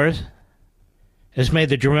whistleblowers has made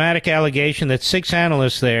the dramatic allegation that 6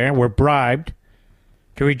 analysts there were bribed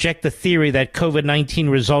to reject the theory that COVID-19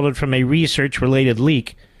 resulted from a research-related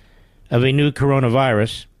leak of a new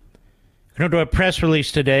coronavirus. According to a press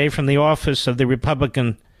release today from the office of the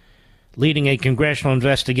Republican leading a congressional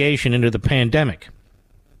investigation into the pandemic.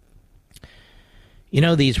 You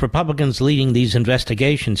know, these Republicans leading these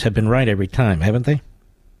investigations have been right every time, haven't they?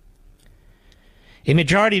 A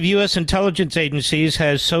majority of U.S. intelligence agencies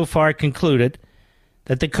has so far concluded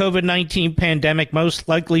that the COVID-19 pandemic most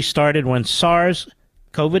likely started when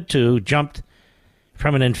SARS-CoV-2 jumped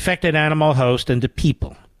from an infected animal host into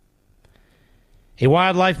people. A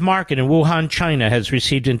wildlife market in Wuhan, China has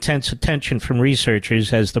received intense attention from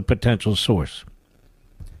researchers as the potential source.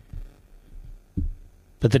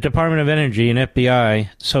 But the Department of Energy and FBI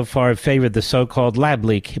so far have favored the so-called lab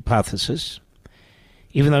leak hypothesis,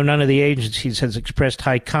 even though none of the agencies has expressed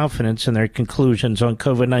high confidence in their conclusions on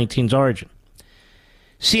COVID-19's origin.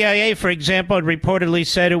 CIA, for example, had reportedly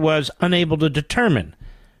said it was unable to determine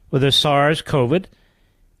whether SARS-CoV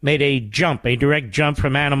made a direct jump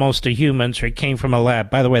from animals to humans, or it came from a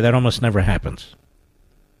lab. By the way, that almost never happens.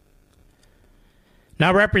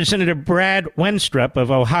 Now, Representative Brad Wenstrup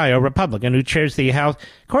of Ohio, Republican, who chairs the House,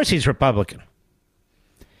 of course he's Republican.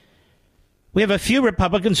 We have a few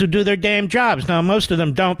Republicans who do their damn jobs. Now, most of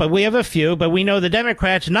them don't, but we have a few. But we know the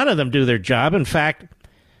Democrats, none of them do their job. In fact,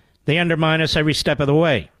 they undermine us every step of the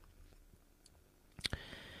way.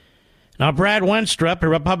 Now, Brad Wenstrup, a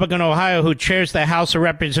Republican Ohio who chairs the House of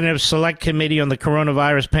Representatives Select Committee on the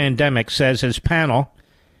Coronavirus Pandemic, says his panel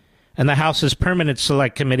and the House's Permanent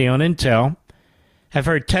Select Committee on Intel have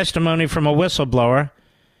heard testimony from a whistleblower,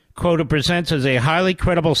 quote, who presents as a highly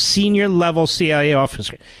credible senior-level CIA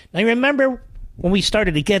officer. Now, you remember when we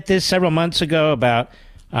started to get this several months ago about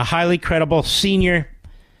a highly credible senior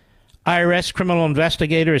IRS criminal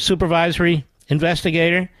investigator, a supervisory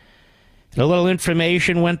investigator, a little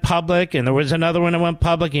information went public, and there was another one that went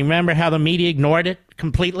public. You remember how the media ignored it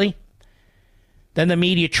completely? Then the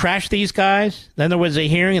media trashed these guys. Then there was a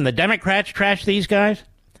hearing, and the Democrats trashed these guys.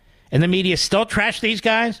 And the media still trashed these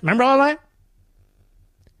guys. Remember all that?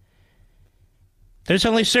 There's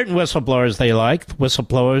only certain whistleblowers they like,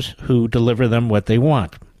 whistleblowers who deliver them what they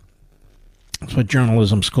want. That's what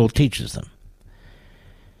journalism school teaches them.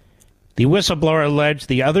 The whistleblower alleged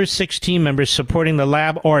the other 6 team members supporting the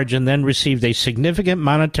lab origin then received a significant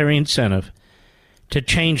monetary incentive to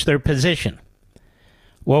change their position.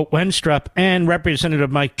 Walt Wenstrup and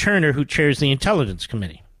Representative Mike Turner, who chairs the Intelligence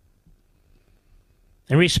Committee.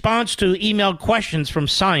 In response to emailed questions from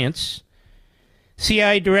Science,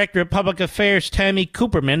 CIA Director of Public Affairs Tammy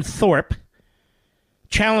Cooperman Thorpe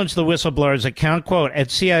challenged the whistleblower's account. Quote,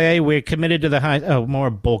 at CIA, we're committed to the high... Oh,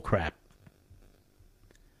 more bullcrap.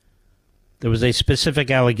 There was a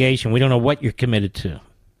specific allegation. We don't know what you're committed to.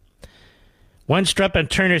 Wenstrup and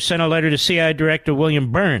Turner sent a letter to CIA Director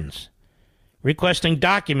William Burns requesting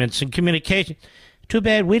documents and communication. Too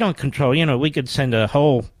bad we don't control. You know, we could send a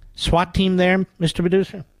whole SWAT team there, Mr.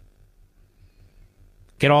 Producer.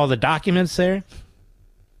 Get all the documents there.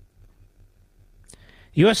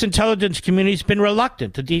 The U.S. intelligence community has been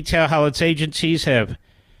reluctant to detail how its agencies have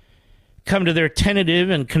come to their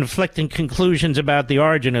tentative and conflicting conclusions about the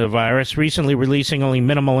origin of the virus, recently releasing only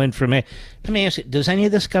minimal information. Let me ask you, does any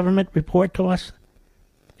of this government report to us?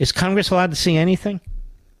 Is Congress allowed to see anything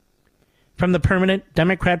from the permanent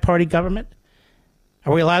Democrat Party government?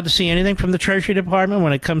 Are we allowed to see anything from the Treasury Department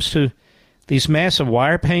when it comes to these massive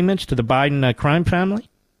wire payments to the Biden crime family?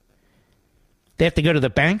 They have to go to the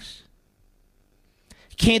banks?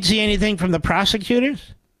 Can't see anything from the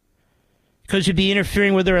prosecutors? Because you'd be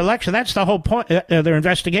interfering with their election. That's the whole point, their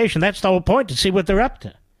investigation. That's the whole point, to see what they're up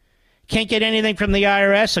to. Can't get anything from the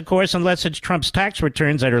IRS, of course, unless it's Trump's tax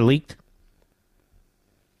returns that are leaked.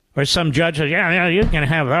 Or some judge says, yeah, you can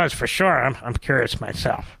have those for sure. I'm curious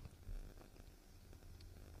myself.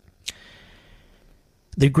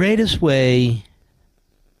 The greatest way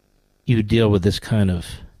you deal with this kind of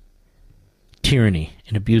tyranny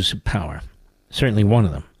and abuse of power, certainly one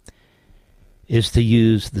of them, is to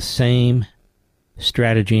use the same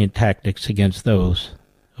strategy and tactics against those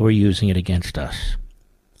who are using it against us.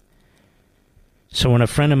 So when a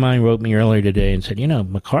friend of mine wrote me earlier today and said, you know,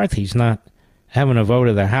 McCarthy's not having a vote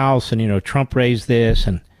of the House, and, you know, Trump raised this,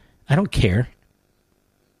 and I don't care.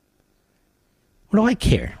 What do I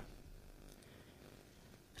care?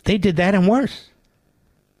 They did that and worse.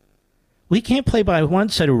 We can't play by one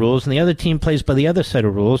set of rules, and the other team plays by the other set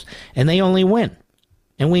of rules, and they only win,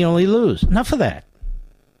 and we only lose. Enough of that.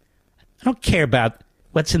 I don't care about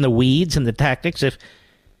what's in the weeds and the tactics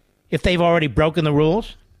if they've already broken the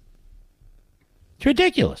rules. It's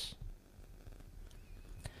ridiculous.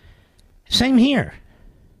 Same here.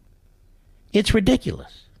 It's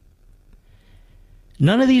ridiculous.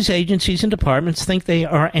 None of these agencies and departments think they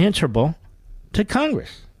are answerable to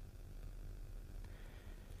Congress.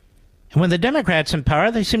 And when the Democrats in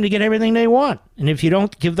power, they seem to get everything they want. And if you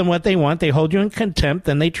don't give them what they want, they hold you in contempt,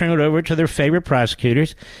 then they turn it over to their favorite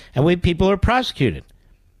prosecutors, and we people are prosecuted.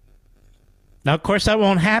 Now, of course, that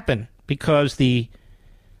won't happen because the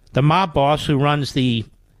mob boss who runs the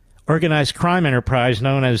organized crime enterprise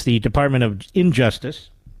known as the Department of Injustice,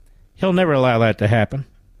 he'll never allow that to happen.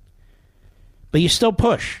 But you still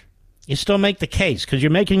push. You still make the case because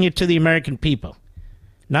you're making it to the American people.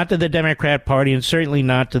 Not to the Democrat Party, and certainly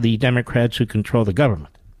not to the Democrats who control the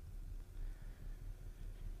government.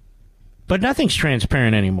 But nothing's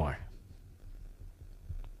transparent anymore.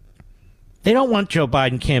 They don't want Joe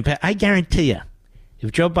Biden campaign. I guarantee you,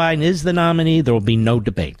 if Joe Biden is the nominee, there will be no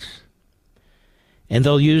debates. And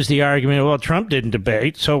they'll use the argument, well, Trump didn't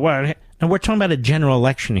debate, so what? And we're talking about a general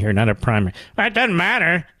election here, not a primary. Well, it doesn't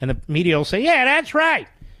matter. And the media will say, yeah, that's right.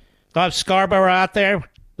 They'll have Scarborough out there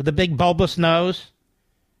with the big bulbous nose,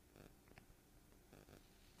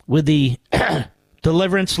 with the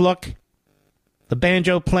Deliverance look, the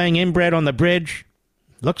banjo playing inbred on the bridge.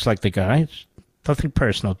 Looks like the guy. It's nothing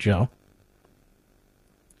personal, Joe.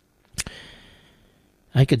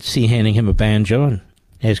 I could see handing him a banjo and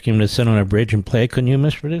asking him to sit on a bridge and play. Couldn't you,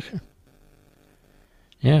 Mr. Producer?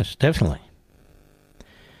 Yes, definitely.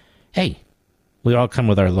 Hey, we all come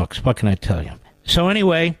with our looks. What can I tell you? So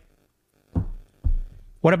anyway,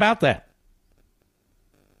 what about that?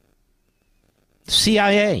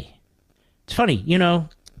 CIA. It's funny, you know,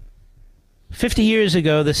 50 years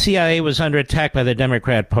ago, the CIA was under attack by the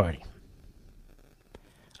Democrat Party.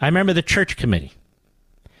 I remember the Church Committee.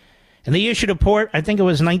 And they issued a report, I think it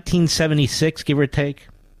was 1976, give or take,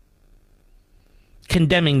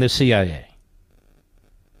 condemning the CIA.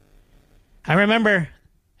 I remember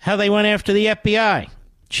how they went after the FBI,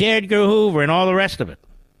 J. Edgar Hoover, and all the rest of it.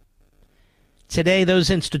 Today, those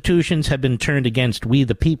institutions have been turned against we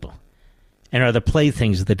the people and are the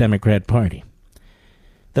playthings of the Democrat Party.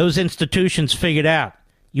 Those institutions figured out,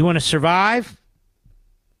 you want to survive?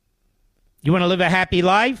 You want to live a happy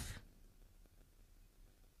life?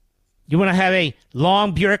 You want to have a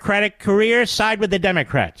long bureaucratic career? Side with the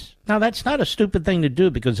Democrats. Now, that's not a stupid thing to do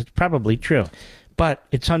because it's probably true, but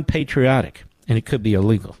it's unpatriotic and it could be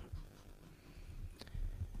illegal.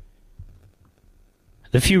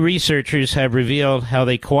 The few researchers have revealed how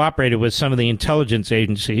they cooperated with some of the intelligence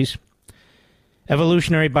agencies.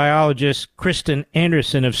 Evolutionary biologist Kristen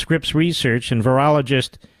Anderson of Scripps Research and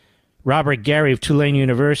virologist Robert Gary of Tulane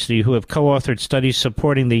University, who have co-authored studies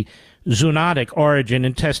supporting the zoonotic origin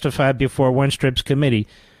and testified before OneStrip's committee,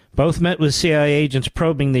 both met with CIA agents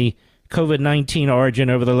probing the COVID-19 origin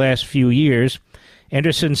over the last few years.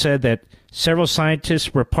 Anderson said that several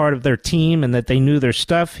scientists were part of their team and that they knew their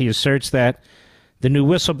stuff. He asserts that the new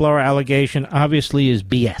whistleblower allegation obviously is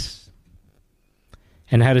BS.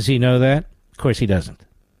 And how does he know that? Of course he doesn't.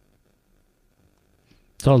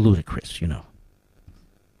 It's all ludicrous, you know.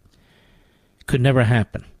 Could never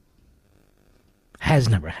happen. Has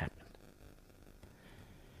never happened.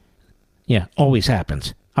 Yeah, always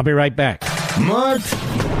happens. I'll be right back. Mark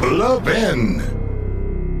Levin.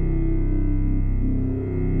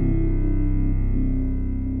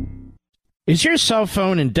 Is your cell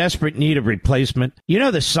phone in desperate need of replacement? You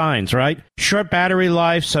know the signs, right? Short battery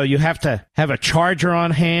life, so you have to have a charger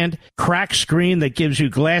on hand. Cracked screen that gives you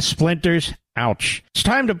glass splinters. Ouch. It's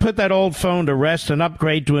time to put that old phone to rest and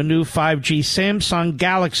upgrade to a new 5G Samsung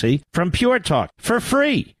Galaxy from Pure Talk for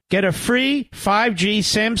free. Get a free 5G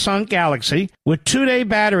Samsung Galaxy with 2-day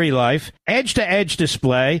battery life, edge-to-edge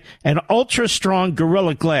display, and ultra-strong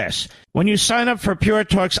Gorilla Glass when you sign up for Pure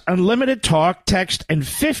Talk's unlimited talk, text, and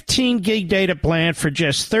 15-gig data plan for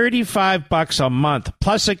just $35 a month.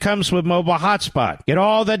 Plus, it comes with mobile hotspot. Get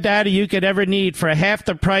all the data you could ever need for half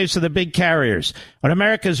the price of the big carriers on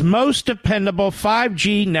America's most dependable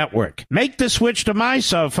 5G network. Make the switch to my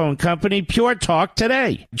cell phone company, Pure Talk,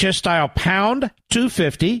 today. Just dial pound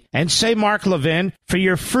 250 and say Mark Levin for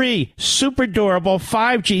your free, super durable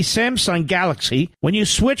 5G Samsung Galaxy when you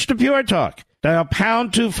switch to Pure Talk. Dial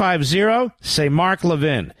pound 250, say Mark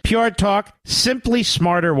Levin. Pure Talk, simply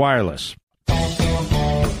smarter wireless. So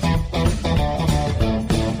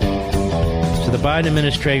the Biden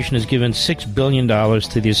administration has given $6 billion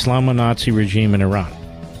to the Islamo-Nazi regime in Iran.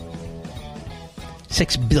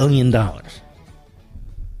 $6 billion.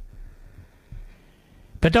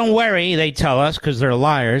 But don't worry, they tell us, because they're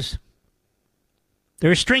liars.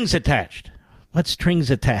 There are strings attached. What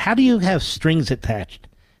strings attached? How do you have strings attached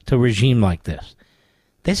to a regime like this?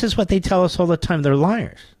 This is what they tell us all the time. They're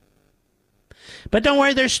liars. But don't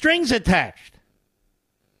worry, there's strings attached.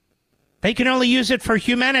 They can only use it for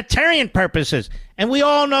humanitarian purposes. And we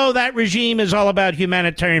all know that regime is all about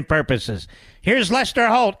humanitarian purposes. Here's Lester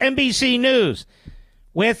Holt, NBC News,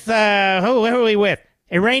 with, who are we with?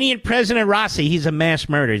 Iranian President Rossi. He's a mass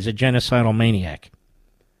murderer. He's a genocidal maniac.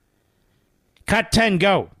 Cut 10,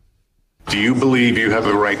 go. Do you believe you have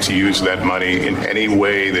the right to use that money in any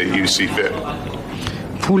way that you see fit?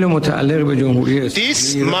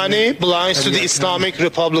 This money belongs to the Islamic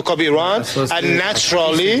Republic of Iran, and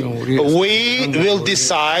naturally, we will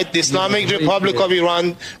decide, the Islamic Republic of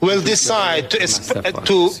Iran will decide to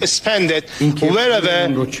spend it wherever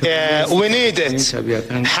we need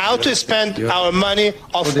it. How to spend our money,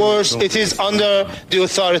 of course, it is under the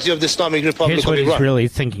authority of the Islamic Republic of Iran. Here's what he's really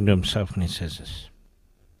thinking to himself when he says this.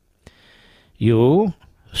 You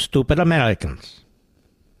stupid Americans.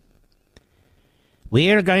 We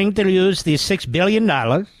are going to use these $6 billion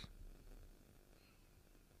to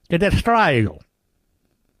destroy you,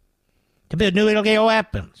 to build nuclear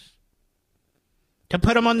weapons, to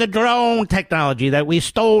put them on the drone technology that we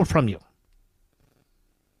stole from you.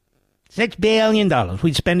 $6 billion.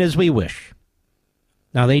 We spend as we wish.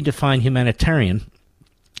 Now, they define humanitarian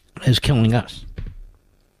as killing us.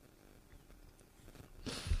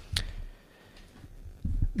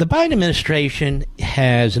 The Biden administration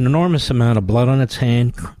has an enormous amount of blood on its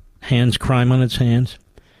hands, crime on its hands.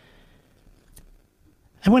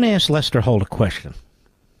 I want to ask Lester Holt a question.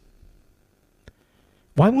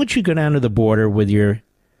 Why won't you go down to the border with your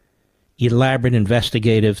elaborate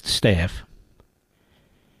investigative staff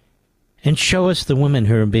and show us the women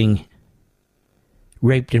who are being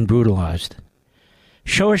raped and brutalized?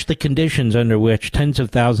 Show us the conditions under which tens of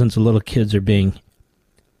thousands of little kids are being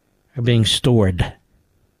stored.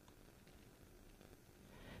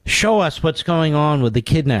 Show us what's going on with the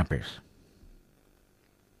kidnappers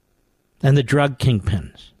and the drug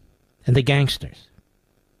kingpins and the gangsters.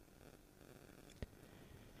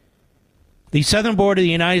 The southern border of the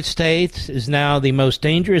United States is now the most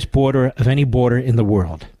dangerous border of any border in the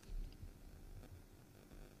world.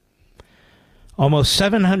 Almost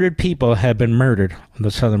 700 people have been murdered on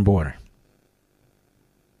the southern border.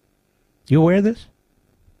 You aware of this?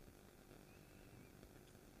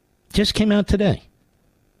 Just came out today.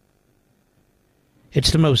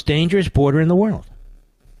 It's the most dangerous border in the world.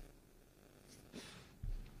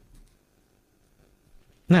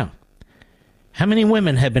 Now, how many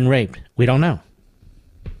women have been raped? We don't know.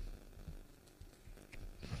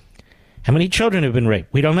 How many children have been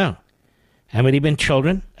raped? We don't know. How many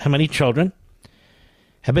children have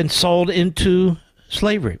been sold into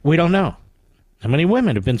slavery? We don't know. How many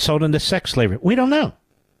women have been sold into sex slavery? We don't know.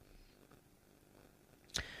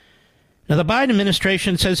 Now, the Biden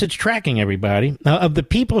administration says it's tracking everybody. Now, of the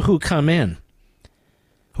people who come in,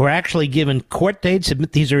 who are actually given court dates,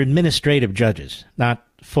 these are administrative judges, not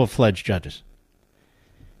full-fledged judges,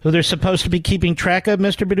 who they're supposed to be keeping track of,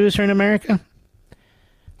 Mr. Producer, in America,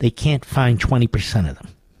 they can't find 20% of them.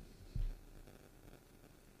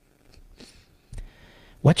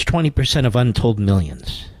 What's 20% of untold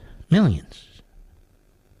millions? Millions.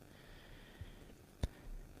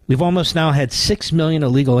 We've almost now had 6 million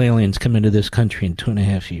illegal aliens come into this country in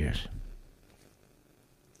 2.5 years.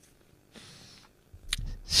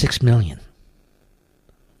 6 million.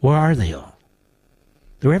 Where are they all?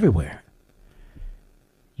 They're everywhere.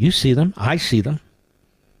 You see them. I see them.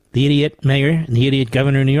 The idiot mayor and the idiot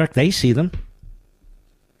governor in New York, they see them.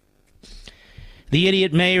 The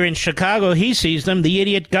idiot mayor in Chicago, he sees them. The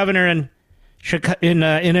idiot governor in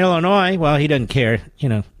Illinois, well, he doesn't care. You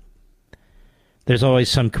know, there's always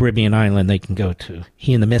some Caribbean island they can go to.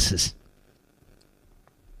 He and the missus.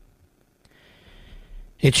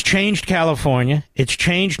 It's changed California. It's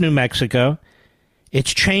changed New Mexico.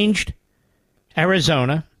 It's changed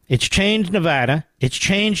Arizona. It's changed Nevada. It's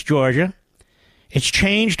changed Georgia. It's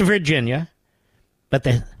changed Virginia. But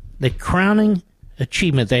the crowning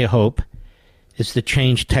achievement, they hope, is to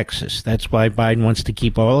change Texas. That's why Biden wants to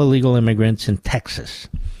keep all illegal immigrants in Texas.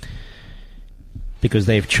 Because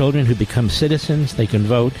they have children who become citizens, they can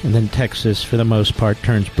vote, and then Texas, for the most part,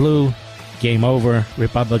 turns blue. Game over.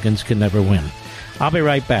 Republicans can never win. I'll be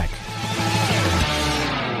right back.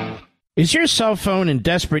 Is your cell phone in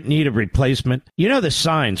desperate need of replacement? You know the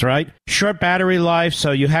signs, right? Short battery life,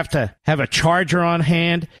 so you have to have a charger on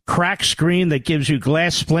hand. Cracked screen that gives you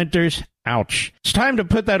glass splinters. Ouch. It's time to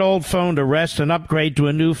put that old phone to rest and upgrade to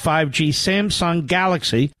a new 5G Samsung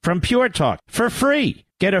Galaxy from Pure Talk for free.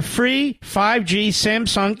 Get a free 5G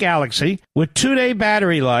Samsung Galaxy with 2-day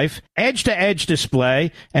battery life, edge-to-edge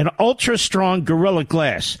display, and ultra-strong Gorilla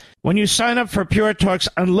Glass when you sign up for Pure Talk's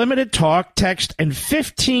unlimited talk, text, and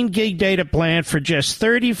 15 gig data plan for just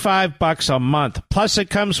 $35 a month. Plus,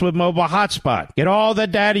 it comes with mobile hotspot. Get all the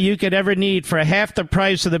data you could ever need for half the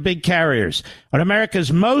price of the big carriers on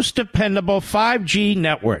America's most dependable 5G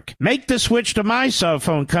network. Make the switch to my cell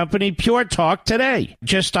phone company, Pure Talk, today.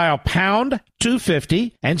 Just dial pound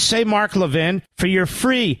 250 and say Mark Levin for your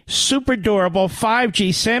free, super durable 5G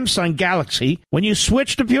Samsung Galaxy when you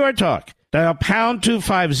switch to Pure Talk. Dial pound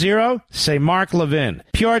 250, say Mark Levin.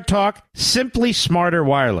 Pure Talk, simply smarter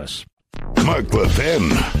wireless. Mark Levin,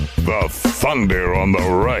 the thunder on the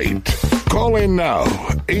right. Call in now,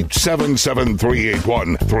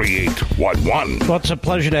 877-381-3811. Well, it's a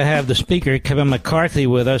pleasure to have the Speaker, Kevin McCarthy,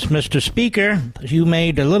 with us. Mr. Speaker, you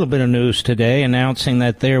made a little bit of news today announcing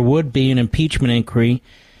that there would be an impeachment inquiry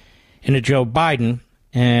into Joe Biden.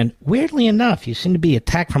 And weirdly enough, you seem to be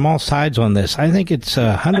attacked from all sides on this. I think it's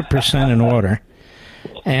 100% in order.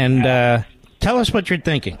 And tell us what you're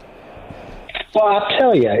thinking. Well, I'll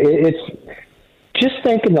tell you, it's just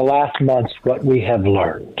think in the last months what we have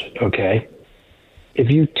learned, okay?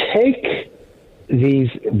 If you take these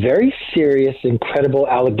very serious, incredible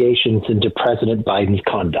allegations into President Biden's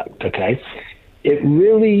conduct, okay, it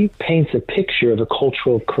really paints a picture of a culture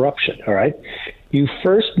of corruption, all right? You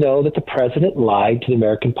first know that the president lied to the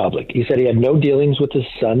American public. He said he had no dealings with his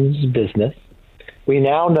son's business. We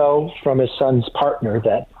now know from his son's partner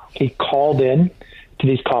that he called in to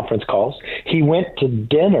these conference calls. He went to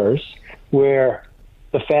dinners where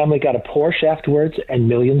the family got a Porsche afterwards and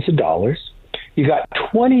millions of dollars. You got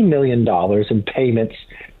 $20 million in payments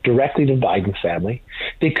directly to the Biden family.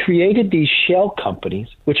 They created these shell companies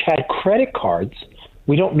which had credit cards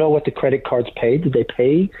We don't know what the credit cards paid. Did they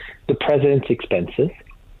pay the president's expenses?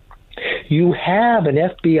 You have an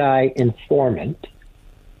FBI informant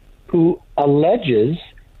who alleges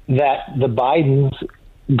that the Bidens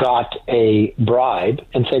got a bribe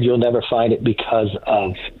and said you'll never find it because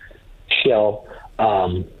of shell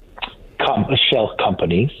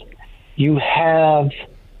companies. You have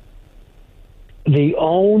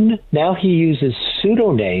now he uses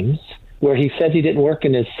pseudonyms where he says he didn't work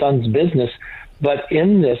in his son's business, but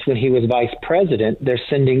in this, when he was vice president, they're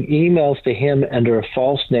sending emails to him under a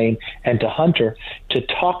false name and to Hunter to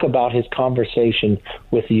talk about his conversation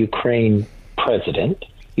with the Ukraine president.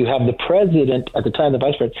 You have the president, at the time the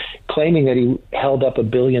vice president, claiming that he held up $1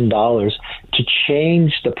 billion to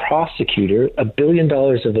change the prosecutor, $1 billion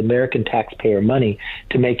of American taxpayer money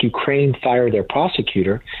to make Ukraine fire their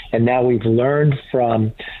prosecutor. And now we've learned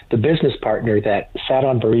from the business partner that sat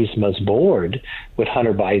on Burisma's board with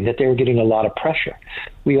Hunter Biden that they were getting a lot of pressure.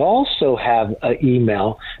 We also have an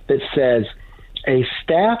email that says a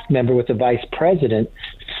staff member with the vice president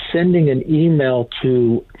sending an email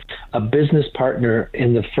to a business partner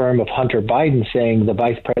in the firm of Hunter Biden saying the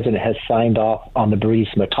vice president has signed off on the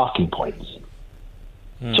Burisma talking points.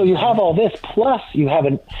 Mm-hmm. So you have all this, plus you have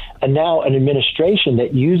now an administration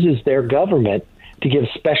that uses their government to give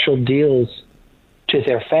special deals to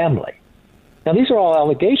their family. Now, these are all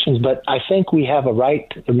allegations, but I think we have a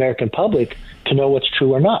right, the American public, to know what's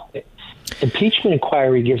true or not. Impeachment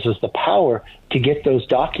inquiry gives us the power to get those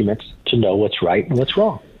documents to know what's right and what's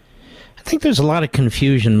wrong. I think there's a lot of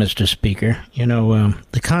confusion, Mr. Speaker. You know,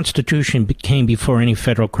 the Constitution came before any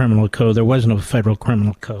federal criminal code. There was no federal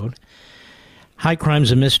criminal code. High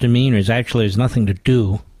crimes and misdemeanors actually has nothing to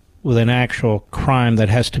do with an actual crime that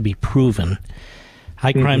has to be proven.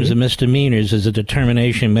 High crimes and misdemeanors is a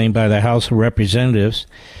determination made by the House of Representatives.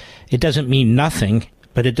 It doesn't mean nothing,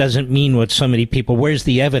 but it doesn't mean what so many people... Where's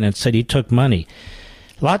the evidence that he took money?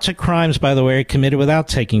 Lots of crimes, by the way, are committed without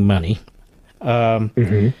taking money.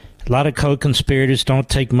 A lot of co-conspirators don't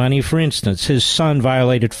take money. For instance, his son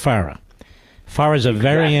violated FARA. FARA is a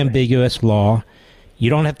very ambiguous law.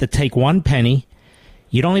 You don't have to take one penny.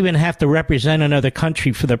 You don't even have to represent another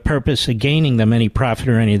country for the purpose of gaining them any profit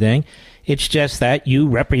or anything. It's just that you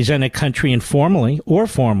represent a country informally or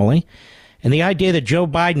formally. And the idea that Joe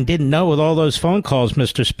Biden didn't know with all those phone calls,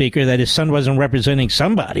 Mr. Speaker, that his son wasn't representing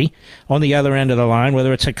somebody on the other end of the line,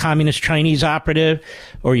 whether it's a communist Chinese operative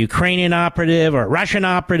or Ukrainian operative or Russian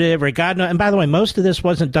operative or God knows. And by the way, most of this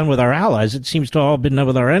wasn't done with our allies. It seems to all have been done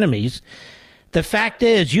with our enemies. The fact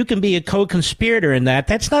is, you can be a co-conspirator in that.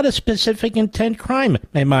 That's not a specific intent crime,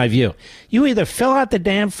 in my view. You either fill out the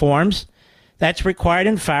damn forms that's required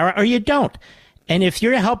in FARA or you don't. And if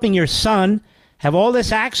you're helping your son have all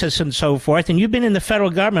this access and so forth, and you've been in the federal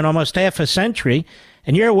government almost half a century,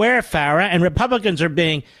 and you're aware of FARA, and Republicans are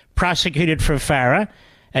being prosecuted for FARA,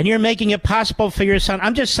 and you're making it possible for your son.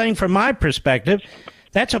 I'm just saying from my perspective,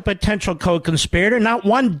 that's a potential co-conspirator. Not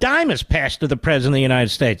one dime is passed to the President of the United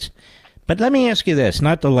States. But let me ask you this,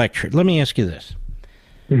 not the lecture. Let me ask you this.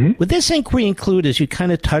 Would this inquiry include, as you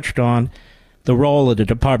kind of touched on, the role of the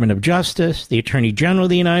Department of Justice, the Attorney General of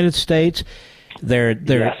the United States,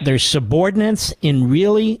 their subordinates in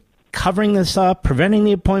really covering this up, preventing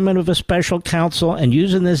the appointment of a special counsel, and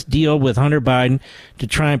using this deal with Hunter Biden to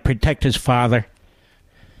try and protect his father?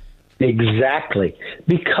 Exactly,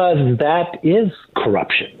 because that is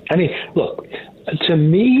corruption. I mean, look, to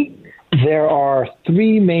me, there are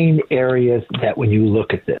three main areas that when you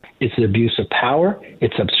look at this, it's abuse of power,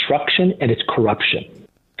 it's obstruction, and it's corruption.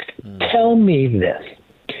 Tell me this.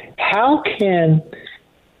 How can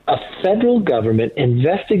a federal government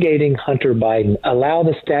investigating Hunter Biden allow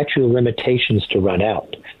the statute of limitations to run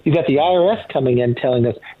out? You've got the IRS coming in telling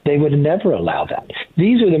us they would never allow that.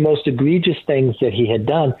 These are the most egregious things that he had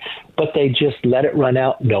done, but they just let it run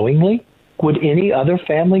out knowingly. Would any other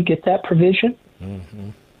family get that provision?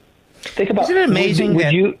 Think about, isn't it amazing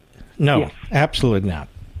would you? No, yeah. Absolutely not.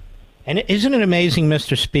 And isn't it amazing,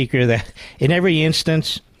 Mr. Speaker, that in every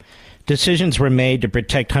instance, decisions were made to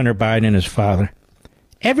protect Hunter Biden and his father?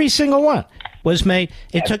 Every single one was made.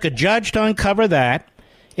 It took a judge to uncover that.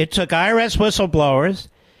 It took IRS whistleblowers.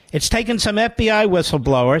 It's taken some FBI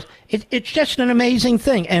whistleblowers. It's just an amazing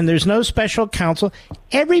thing. And there's no special counsel.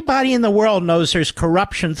 Everybody in the world knows there's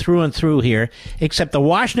corruption through and through here, except the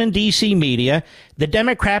Washington, D.C. media, the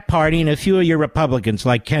Democrat Party, and a few of your Republicans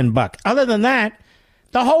like Ken Buck. Other than that,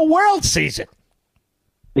 the whole world sees it.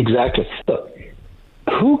 Exactly. Look,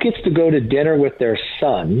 who gets to go to dinner with their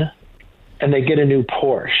son and they get a new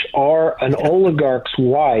Porsche, or an oligarch's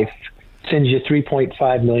wife sends you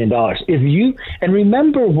 $3.5 million? If you, and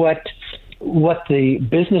remember what the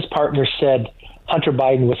business partner said Hunter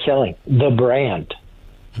Biden was selling? The brand.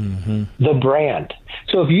 Mm-hmm. The brand.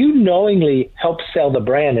 So if you knowingly help sell the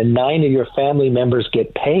brand and 9 of your family members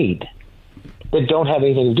get paid that don't have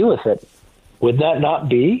anything to do with it, would that not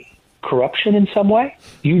be corruption in some way?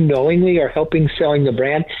 You knowingly are helping selling the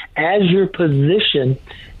brand as your position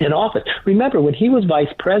in office. Remember, when he was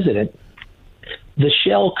vice president, the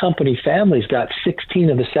Shell company families got 16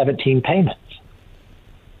 of the 17 payments.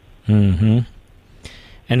 Mm-hmm.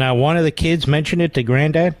 And now one of the kids mentioned it to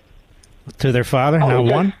granddad? To their father? Not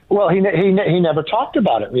one? Well, he never talked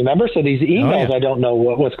about it, remember? So these emails, I don't know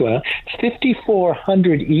what's going on.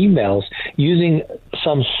 5,400 emails using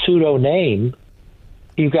some pseudo name.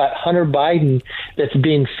 You've got Hunter Biden that's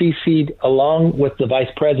being CC'd along with the Vice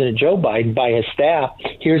President Joe Biden by his staff.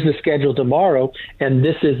 Here's the schedule tomorrow, and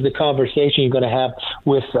this is the conversation you're going to have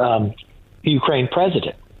with the Ukraine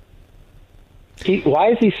president.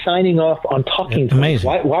 Why is he signing off on talking points? Amazing.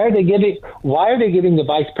 Why are they giving the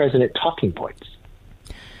vice president talking points?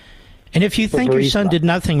 And if you think your son did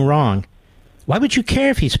nothing wrong, why would you care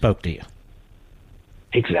if he spoke to you?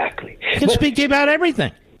 Exactly. He can speak to you about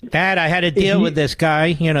everything. Dad, I had to deal with this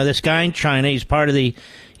guy, this guy in China. He's part of the,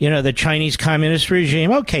 the Chinese communist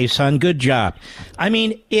regime. Okay, son, good job. I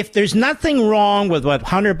mean, if there's nothing wrong with what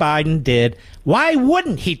Hunter Biden did, why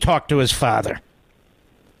wouldn't he talk to his father?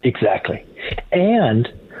 Exactly.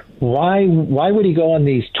 And why would he go on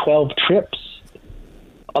these 12 trips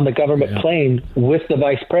on the government plane with the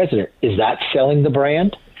vice president? Is that selling the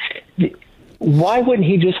brand? Why wouldn't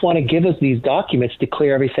he just want to give us these documents to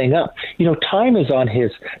clear everything up? Time is on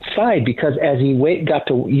his side because as he got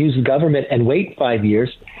to use government and wait 5 years,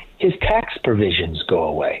 his tax provisions go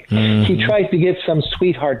away. Mm-hmm. He tries to get some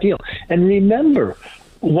sweetheart deal. And remember,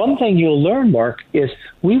 one thing you'll learn, Mark, is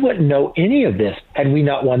we wouldn't know any of this had we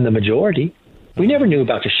not won the majority. We never knew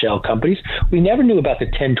about the shell companies. We never knew about the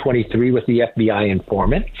 1023 with the FBI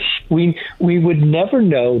informant. We would never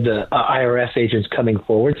know the IRS agents coming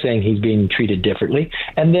forward saying he's being treated differently.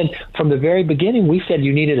 And then from the very beginning, we said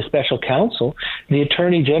you needed a special counsel. The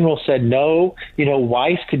attorney general said no,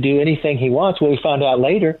 Weiss could do anything he wants. Well, we found out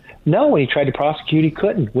later, no, when he tried to prosecute, he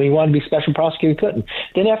couldn't. When he wanted to be special prosecutor, he couldn't.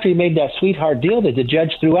 Then after he made that sweetheart deal that the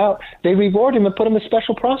judge threw out, they rewarded him and put him as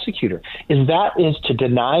special prosecutor. Is to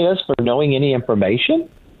deny us for knowing any information?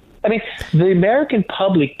 I mean, the American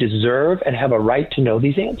public deserve and have a right to know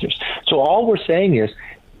these answers. So all we're saying is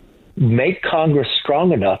make Congress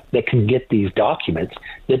strong enough that can get these documents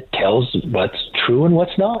that tells what's true and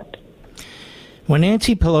what's not. When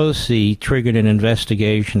Nancy Pelosi triggered an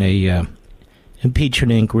investigation,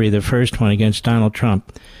 impeachment inquiry, the first one against Donald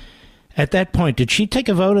Trump, at that point, did she take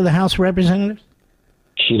a vote of the House of Representatives?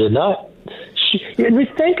 She did not. And we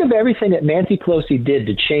think of everything that Nancy Pelosi did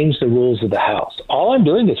to change the rules of the House. All I'm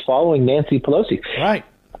doing is following Nancy Pelosi. Right.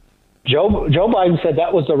 Joe Biden said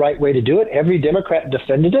that was the right way to do it. Every Democrat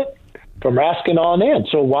defended it from Raskin on in.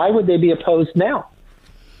 So why would they be opposed now?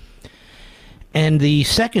 And the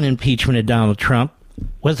second impeachment of Donald Trump,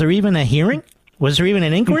 was there even a hearing? Was there even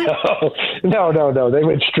an inquiry? No. They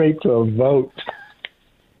went straight to a vote.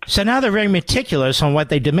 So now they're very meticulous on what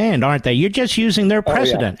they demand, aren't they? You're just using their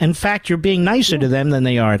precedent. Oh, yeah. In fact, you're being nicer to them than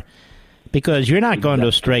they are, because you're not going to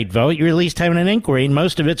a straight vote. You're at least having an inquiry, and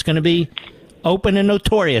most of it's going to be open and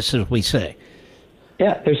notorious, as we say.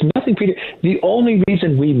 Yeah, there's nothing. The only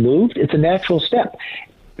reason we moved, it's a natural step.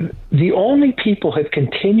 The only people who have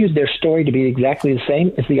continued their story to be exactly the same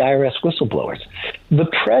is the IRS whistleblowers. The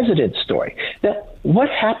president's story. Now, what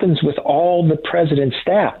happens with all the president's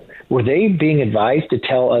staff? Were they being advised to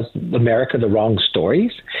tell us, America, the wrong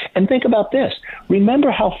stories? And think about this.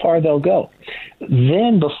 Remember how far they'll go.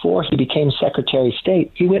 Then, before he became Secretary of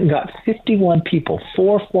State, he went and got 51 people,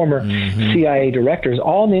 4 former CIA directors,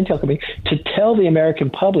 all in the intel company, to tell the American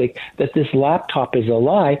public that this laptop is a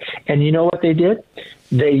lie. And you know what they did?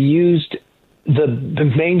 They used the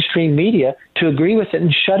mainstream media to agree with it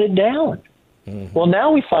and shut it down. Mm-hmm. Well,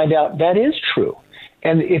 now we find out that is true.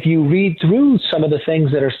 And if you read through some of the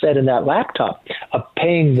things that are said in that laptop, of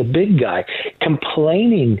paying the big guy,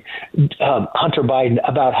 complaining Hunter Biden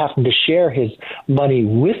about having to share his money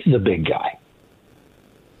with the big guy.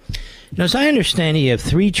 Now, as I understand it, you have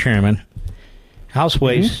 3 chairmen, House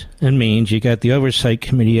Ways and Means. You got the Oversight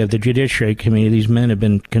Committee of the Judiciary Committee. These men have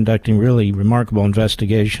been conducting really remarkable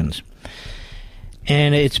investigations.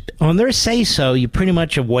 And it's on their say-so, you pretty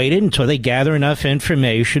much have waited until they gather enough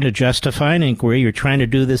information to justify an inquiry. You're trying to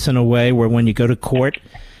do this in a way where when you go to court,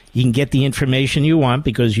 you can get the information you want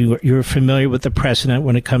because you're familiar with the precedent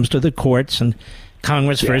when it comes to the courts and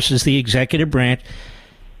Congress versus the executive branch.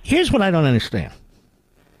 Here's what I don't understand.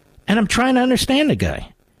 And I'm trying to understand the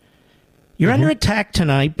guy. You're under attack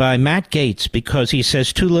tonight by Matt Gaetz because he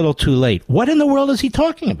says too little, too late. What in the world is he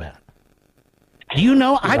talking about? Do you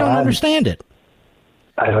know? I don't understand it.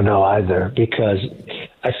 I don't know either, because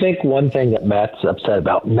I think one thing that Matt's upset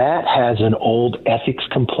about, Matt has an old ethics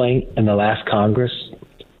complaint in the last Congress,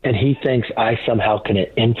 and he thinks I somehow can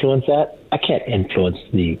influence that. I can't influence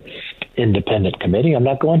the independent committee. I'm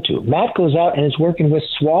not going to. Matt goes out and is working with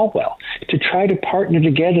Swalwell to try to partner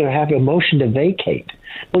together to have a motion to vacate.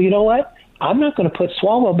 Well, you know what? I'm not going to put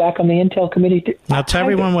Swalwell back on the Intel committee. Now tell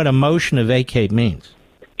everyone what a motion to vacate means.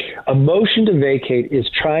 A motion to vacate is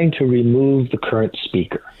trying to remove the current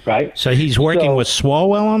speaker, right? So he's working with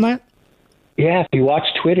Swalwell on that? Yeah, if you watch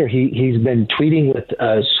Twitter, he's been tweeting with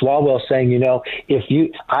Swalwell saying,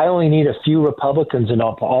 I only need a few Republicans and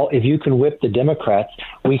if you can whip the Democrats,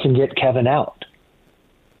 we can get Kevin out.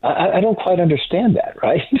 I don't quite understand that,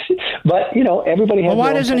 right? But, everybody has. Well,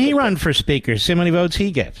 why doesn't he run for speaker? See how many votes he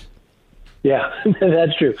gets. Yeah,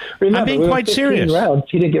 that's true. Remember, I'm being quite serious. Rounds,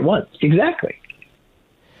 he didn't get one. Exactly.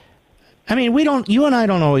 I mean, you and I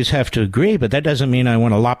don't always have to agree, but that doesn't mean I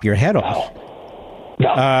want to lop your head off. No.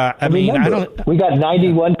 I don't. We got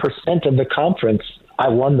 91% of the conference. I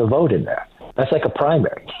won the vote in there. That's like a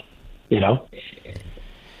primary,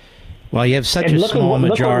 Well, you have such a small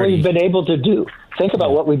majority. Look what we've been able to do. Think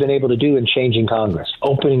about what we've been able to do in changing Congress,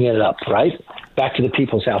 opening it up, right? Back to the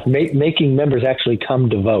people's house, making members actually come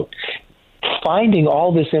to vote. Finding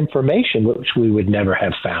all this information, which we would never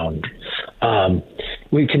have found.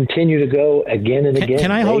 We continue to go again and again.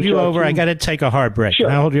 Can I hold you over? I got to take a hard break. Sure.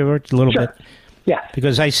 Can I hold you over a little bit? Yeah.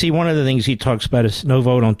 Because I see one of the things he talks about is no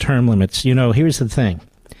vote on term limits. Here's the thing.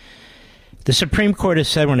 The Supreme Court has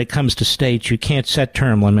said when it comes to states, you can't set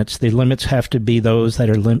term limits. The limits have to be those that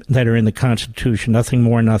are in the Constitution, nothing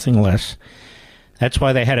more, nothing less. That's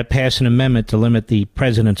why they had to pass an amendment to limit the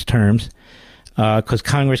president's terms. Because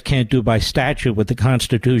Congress can't do by statute what the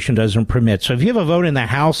Constitution doesn't permit. So if you have a vote in the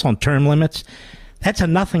House on term limits, that's a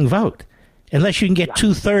nothing vote, unless you can get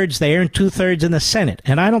 2/3 there and 2/3 in the Senate.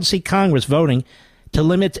 And I don't see Congress voting to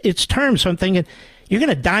limit its terms. So I'm thinking, you're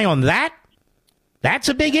going to die on that? That's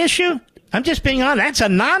a big issue? I'm just being honest. That's a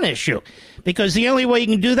non-issue. Because the only way you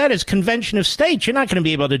can do that is convention of states. You're not going to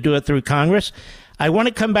be able to do it through Congress. I want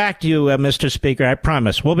to come back to you, Mr. Speaker. I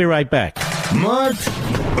promise. We'll be right back. Mark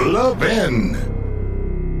Levin.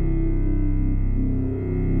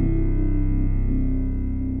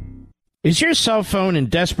 Is your cell phone in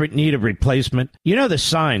desperate need of replacement? You know the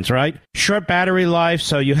signs, right? Short battery life,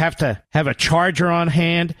 so you have to have a charger on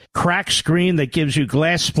hand, cracked screen that gives you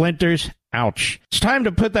glass splinters. Ouch. It's time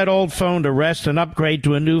to put that old phone to rest and upgrade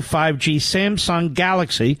to a new 5G Samsung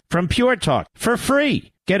Galaxy from Pure Talk for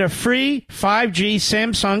free. Get a free 5G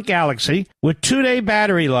Samsung Galaxy with 2-day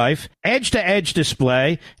battery life, edge-to-edge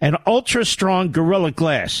display, and ultra-strong Gorilla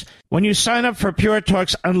Glass when you sign up for Pure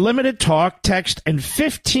Talk's unlimited talk, text, and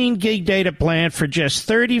 15 gig data plan for just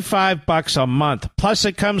 $35 a month. Plus,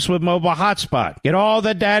 it comes with mobile hotspot. Get all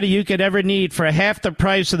the data you could ever need for half the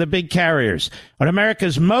price of the big carriers on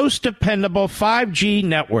America's most dependable 5G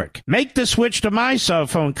network. Make the switch to my cell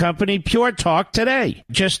phone company, Pure Talk, today.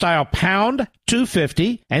 Just dial pound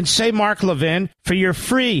 250 and say Mark Levin for your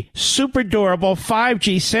free, super durable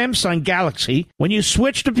 5G Samsung Galaxy when you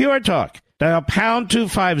switch to Pure Talk. Dial pound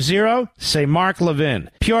 250, say Mark Levin.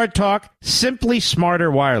 Pure Talk, simply smarter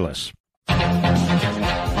wireless.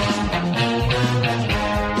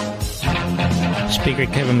 Speaker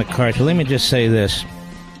Kevin McCarthy, let me just say this.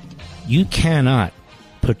 You cannot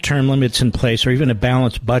put term limits in place or even a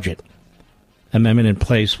balanced budget amendment in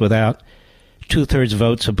place without 2/3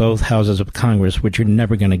 votes of both houses of Congress, which you're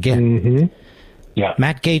never going to get. Mm-hmm. Yeah.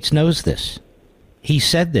 Matt Gaetz knows this. He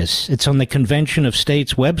said this. It's on the Convention of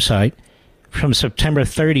States website from September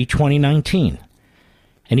 30, 2019.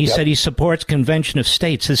 And he said he supports Convention of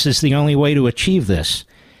States. This is the only way to achieve this.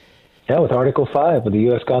 Yeah, with Article 5 of the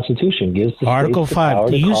U.S. Constitution gives the Article states the power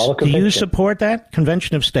 5. to call a convention. Do you support that?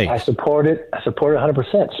 Convention of States. I support it. I support it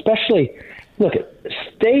 100%. Especially, look,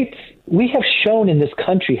 states, we have shown in this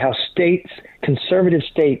country how states, conservative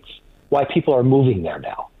states, why people are moving there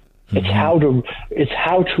now. It's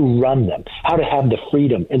how to run them, how to have the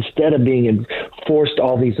freedom instead of being forced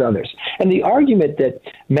all these others. And the argument that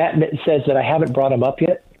Matt says that I haven't brought him up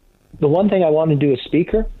yet, the one thing I want to do as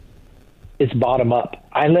Speaker is bottom up.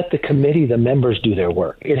 I let the committee, the members do their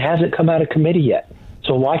work. It hasn't come out of committee yet.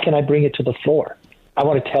 So why can I bring it to the floor? I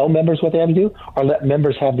want to tell members what they have to do or let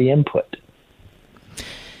members have the input.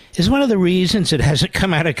 Is one of the reasons it hasn't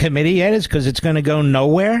come out of committee yet is because it's going to go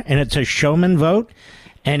nowhere and it's a showman vote?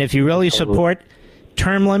 And if you really support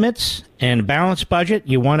term limits and balanced budget,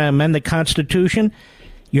 you want to amend the Constitution,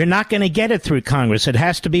 You're not going to get it through Congress. It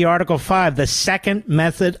has to be Article 5, the second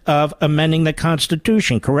method of amending the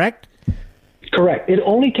Constitution, correct? Correct. It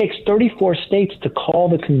only takes 34 states to call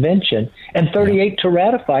the convention and 38 to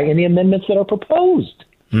ratify any amendments that are proposed.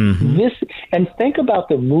 And think about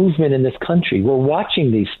the movement in this country. We're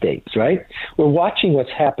watching these states, right? We're watching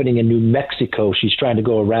what's happening in New Mexico. She's trying to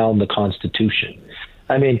go around the Constitution.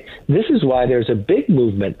 I mean, this is why there's a big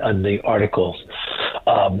movement on the Article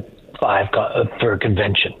 5 for a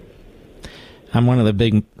convention. I'm one of the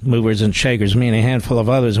big movers and shakers, me and a handful of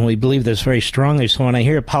others, and we believe this very strongly. So when I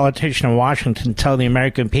hear a politician in Washington tell the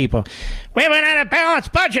American people, we haven't had a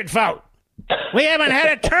balanced budget vote, we haven't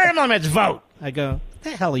had a term limits vote, I go, what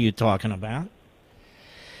the hell are you talking about?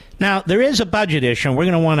 Now, there is a budget issue, and we're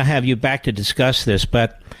going to want to have you back to discuss this,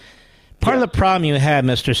 but part of the problem you have,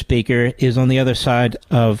 Mr. Speaker, is on the other side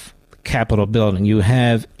of the Capitol building. You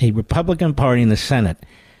have a Republican Party in the Senate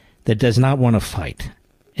that does not want to fight.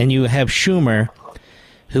 And you have Schumer,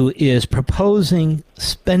 who is proposing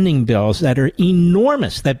spending bills that are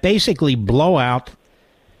enormous, that basically blow out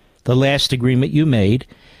the last agreement you made.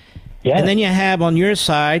 Yeah. And then you have on your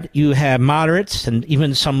side, you have moderates and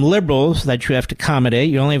even some liberals that you have to accommodate.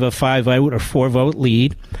 You only have a 5-vote or 4-vote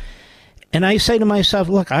lead. And I say to myself,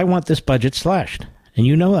 look, I want this budget slashed. And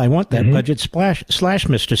you know I want that budget slashed,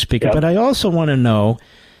 Mr. Speaker. Yep. But I also want to know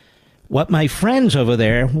what my friends over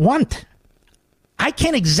there want. I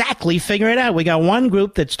can't exactly figure it out. We got one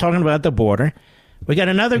group that's talking about the border. We got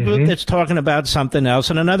another group that's talking about something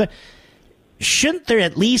else, and another. Shouldn't there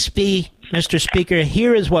at least be, Mr. Speaker,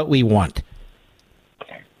 here is what we want?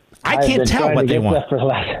 I can't tell what they want. For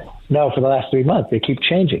the last 3 months. They keep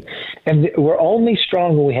changing. And we're only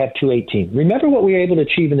strong when we have 218. Remember what we were able to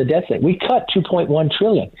achieve in the debt ceiling. We cut $2.1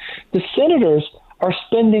 trillion. The senators are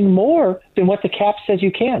spending more than what the cap says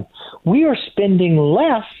you can. We are spending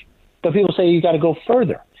less, but people say you got to go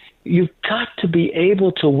further. You've got to be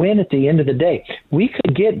able to win at the end of the day. We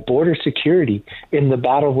could get border security in the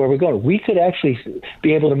battle where we're going. We could actually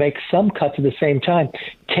be able to make some cuts at the same time.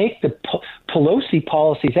 Take the Pelosi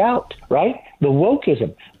policies out, right? The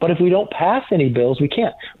wokeism. But if we don't pass any bills, we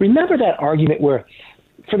can't. Remember that argument where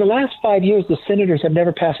for the last 5 years, the senators have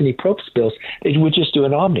never passed any Probst bills. They would just do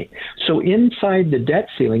an omni. So inside the debt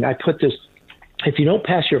ceiling, I put this. If you don't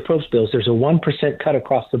pass your Probst bills, there's a 1% cut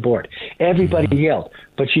across the board. Everybody yelled.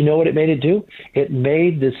 But you know what it made it do? It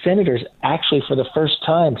made the senators, actually for the first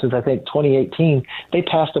time since I think 2018, they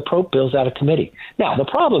passed the Probst bills out of committee. Now, the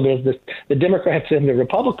problem is that the Democrats and the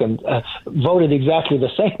Republicans voted exactly the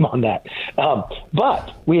same on that.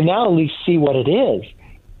 But we now at least see what it is.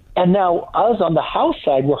 And now us on the House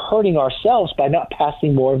side, we're hurting ourselves by not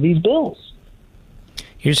passing more of these bills.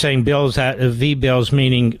 You're saying bills out of V-bills,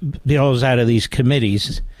 meaning bills out of these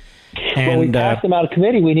committees. When we pass them out of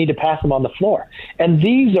committee, we need to pass them on the floor. And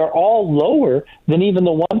these are all lower than even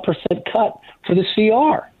the 1% cut for the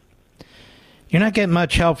CR. You're not getting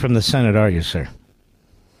much help from the Senate, are you, sir?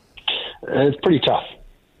 It's pretty tough.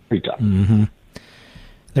 Pretty tough. Mm-hmm.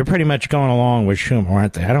 They're pretty much going along with Schumer,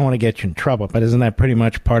 aren't they? I don't want to get you in trouble, but isn't that pretty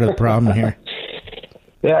much part of the problem here?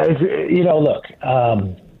 Yeah, look,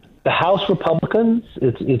 the House Republicans,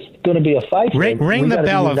 it's going to be a fight. Ring the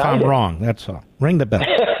bell if I'm wrong. That's all. Ring the bell.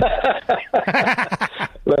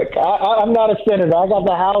 Look, I'm not a senator. I got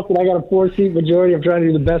the House, and I got a 4-seat majority. I'm trying to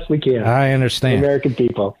do the best we can. I understand. For the American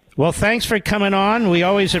people. Well, thanks for coming on. We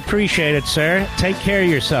always appreciate it, sir. Take care of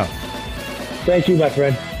yourself. Thank you, my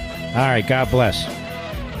friend. All right. God bless.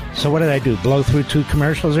 So what did I do? Blow through 2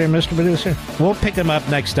 commercials there, Mr. Producer? We'll pick them up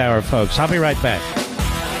next hour, folks. I'll be right back.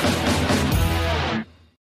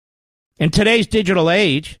 In today's digital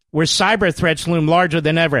age, where cyber threats loom larger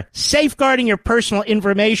than ever, safeguarding your personal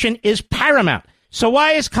information is paramount. So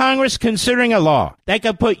why is Congress considering a law that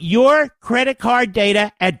could put your credit card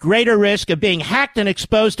data at greater risk of being hacked and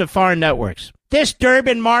exposed to foreign networks? This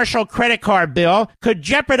Durbin-Marshall credit card bill could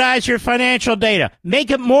jeopardize your financial data,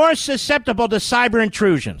 make it more susceptible to cyber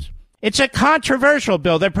intrusions. It's a controversial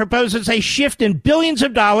bill that proposes a shift in billions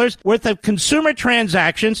of dollars worth of consumer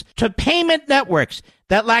transactions to payment networks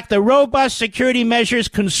that lack the robust security measures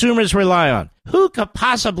consumers rely on. Who could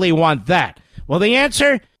possibly want that? Well, the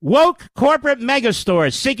answer? Woke corporate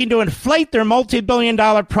megastores seeking to inflate their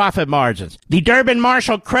multi-billion-dollar profit margins. The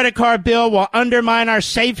Durbin-Marshall credit card bill will undermine our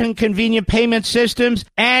safe and convenient payment systems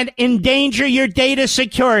and endanger your data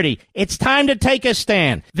security. It's time to take a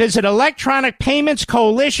stand. Visit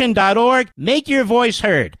electronicpaymentscoalition.org. Make your voice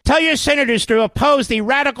heard. Tell your senators to oppose the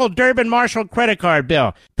radical Durbin-Marshall credit card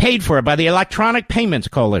bill, paid for by the Electronic Payments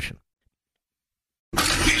Coalition.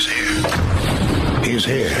 He's here. He's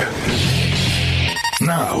here.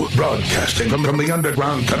 Now, broadcasting from the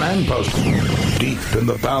underground command post, deep in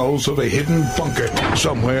the bowels of a hidden bunker,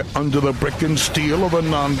 somewhere under the brick and steel of a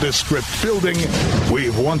nondescript building,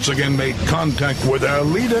 we've once again made contact with our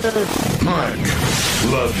leader, Mark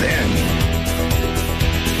Levin.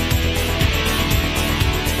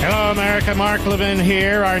 Hello, America. Mark Levin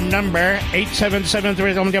here. Our number,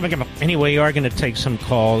 877-3... Anyway, you are going to take some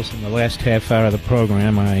calls in the last half hour of the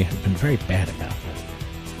program. I have been very bad about that.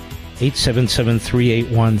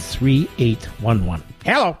 877-381-3811.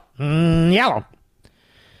 Hello. Yellow.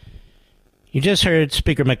 You just heard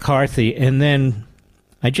Speaker McCarthy, and then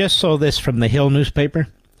I just saw this from the Hill newspaper.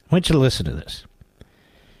 I want you to listen to this.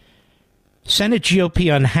 Senate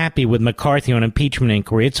GOP unhappy with McCarthy on impeachment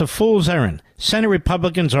inquiry. It's a fool's errand. Senate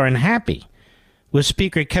Republicans are unhappy with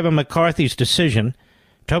Speaker Kevin McCarthy's decision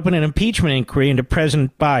to open an impeachment inquiry into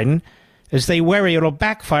President Biden, as they worry it'll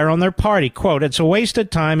backfire on their party. Quote, "It's a waste of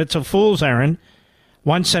time. It's a fool's errand,"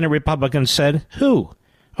 one Senate Republican said. Who?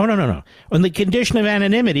 Oh, no. On the condition of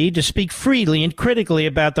anonymity to speak freely and critically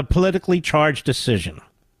about the politically charged decision.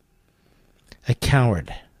 A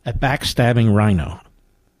coward. A backstabbing rhino.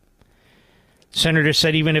 Senator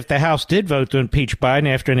said even if the House did vote to impeach Biden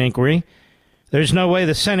after an inquiry, there's no way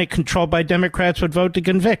the Senate, controlled by Democrats, would vote to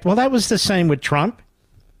convict. Well, that was the same with Trump.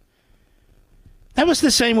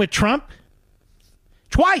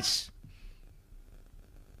 Twice.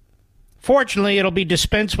 Fortunately, it'll be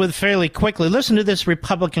dispensed with fairly quickly. Listen to this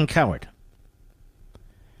Republican coward.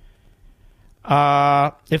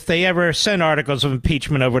 If they ever send articles of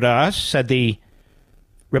impeachment over to us, said the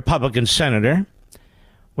Republican senator,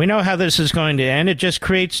 we know how this is going to end. It just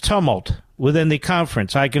creates tumult within the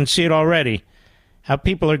conference. I can see it already, how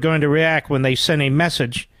people are going to react when they send a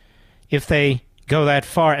message if they go that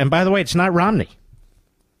far. And by the way, it's not Romney.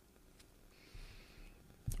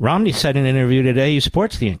 Romney said in an interview today he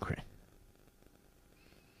supports the inquiry.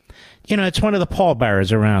 You know, it's one of the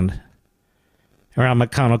pallbearers around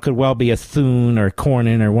McConnell. Could well be a Thune or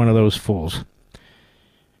Cornyn or one of those fools.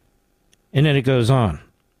 And then it goes on.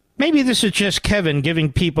 Maybe this is just Kevin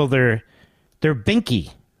giving people their binky.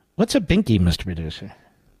 What's a binky, Mr. Producer?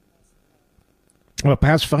 Well,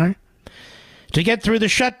 pacifier? To get through the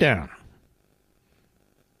shutdown.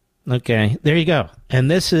 Okay, there you go. And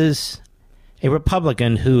this is a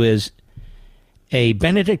Republican who is a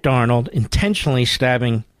Benedict Arnold intentionally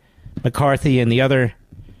stabbing McCarthy and the other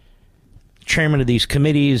chairman of these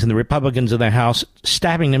committees and the Republicans of the House,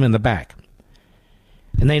 stabbing them in the back.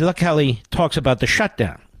 And then look how he talks about the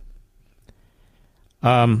shutdown.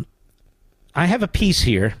 I have a piece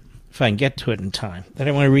here, if I can get to it in time, that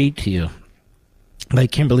I want to read to you by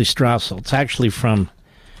Kimberly Strassel. It's actually from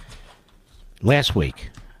last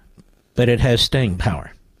week, but it has staying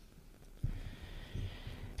power.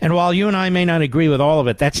 And while you and I may not agree with all of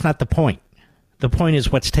it, that's not the point. The point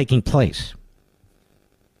is what's taking place.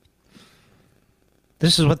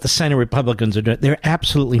 This is what the Senate Republicans are doing. They're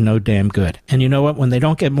absolutely no damn good. And you know what? When they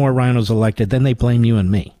don't get more rhinos elected, then they blame you and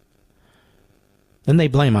me. Then they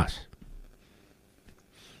blame us.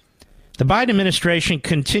 The Biden administration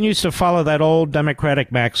continues to follow that old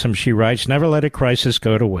Democratic maxim, she writes, never let a crisis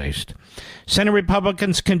go to waste. Senate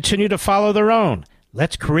Republicans continue to follow their own.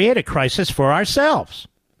 Let's create a crisis for ourselves.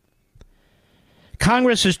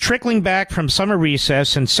 Congress is trickling back from summer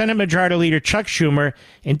recess, and Senate Majority Leader Chuck Schumer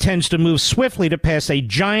intends to move swiftly to pass a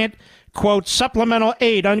giant, quote, supplemental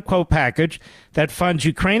aid, unquote, package that funds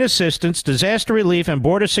Ukraine assistance, disaster relief, and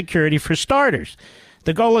border security for starters.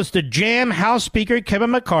 The goal is to jam House Speaker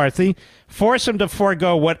Kevin McCarthy, force him to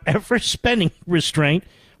forego whatever spending restraint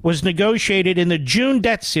was negotiated in the June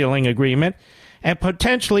debt ceiling agreement, and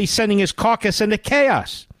potentially sending his caucus into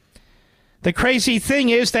chaos. The crazy thing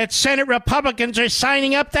is that Senate Republicans are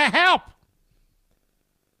signing up to help.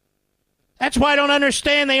 That's why I don't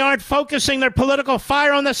understand they aren't focusing their political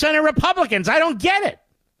fire on the Senate Republicans. I don't get it.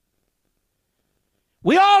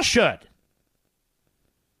 We all should.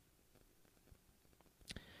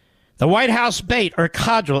 The White House bait or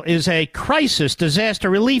cudgel is a crisis disaster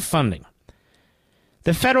relief funding.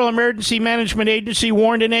 The Federal Emergency Management Agency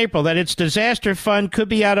warned in April that its disaster fund could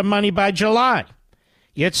be out of money by July.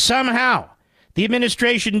 Yet somehow, the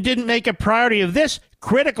administration didn't make a priority of this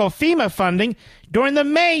critical FEMA funding during the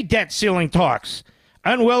May debt ceiling talks,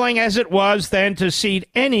 unwilling as it was then to cede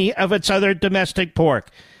any of its other domestic pork,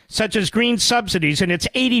 such as green subsidies and its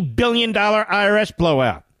 $80 billion IRS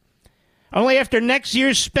blowout. Only after next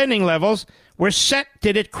year's spending levels were set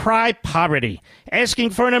did it cry poverty, asking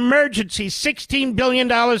for an emergency $16 billion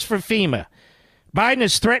for FEMA. Biden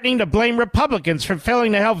is threatening to blame Republicans for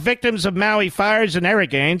failing to help victims of Maui fires and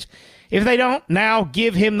hurricanes if they don't now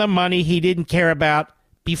give him the money he didn't care about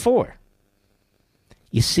before.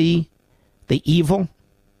 You see the evil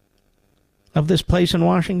of this place in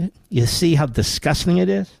Washington? You see how disgusting it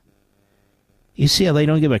is? You see how they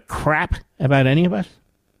don't give a crap about any of us?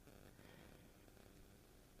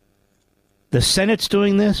 The Senate's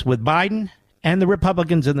doing this with Biden and the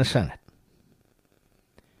Republicans in the Senate.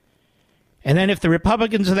 And then if the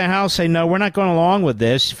Republicans in the House say, no, we're not going along with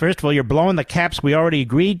this, first of all, you're blowing the caps we already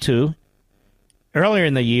agreed to earlier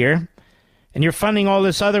in the year, and you're funding all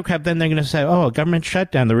this other crap, then they're going to say, oh, a government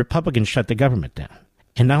shutdown. The Republicans shut the government down.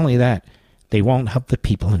 And not only that, they won't help the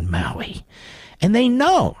people in Maui. And they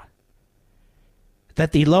know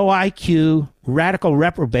that the low IQ radical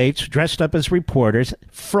reprobates dressed up as reporters,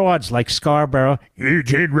 frauds like Scarborough,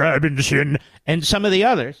 Eugene Robinson, and some of the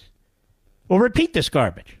others, will repeat this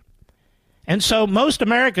garbage. And so most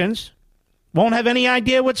Americans won't have any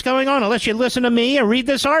idea what's going on unless you listen to me or read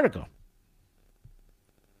this article.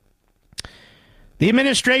 The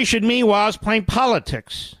administration, meanwhile, is playing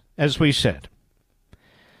politics, as we said.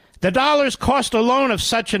 The dollar's cost alone of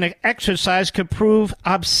such an exercise could prove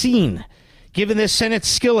obscene, given the Senate's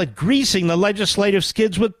skill at greasing the legislative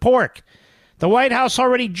skids with pork. The White House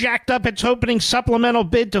already jacked up its opening supplemental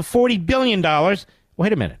bid to $40 billion.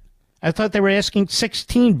 Wait a minute. I thought they were asking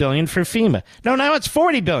 $16 billion for FEMA. No, now it's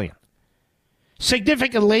 $40 billion.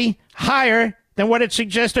 Significantly higher than what it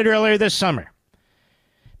suggested earlier this summer.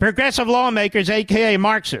 Progressive lawmakers, a.k.a.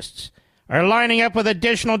 Marxists, are lining up with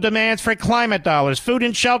additional demands for climate dollars, food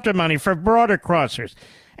and shelter money for border crossers,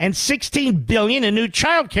 and $16 billion in new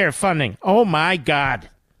child care funding. Oh, my God.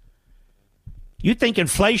 You think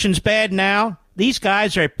inflation's bad now? These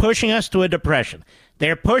guys are pushing us to a depression.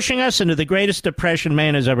 They're pushing us into the greatest depression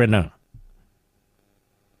man has ever known.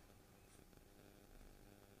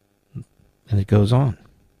 And it goes on.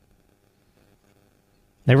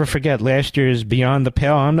 Never forget last year's Beyond the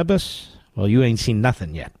Pale omnibus. Well, you ain't seen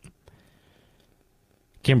nothing yet.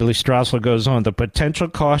 Kimberly Strassel goes on. The potential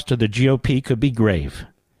cost to the GOP could be grave.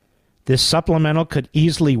 This supplemental could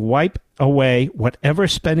easily wipe away whatever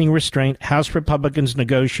spending restraint House Republicans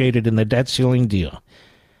negotiated in the debt ceiling deal,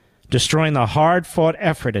 destroying the hard-fought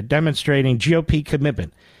effort at demonstrating GOP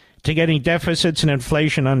commitment to getting deficits and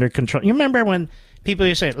inflation under control. You remember when people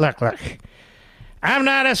used to say, look, I'm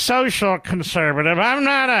not a social conservative, I'm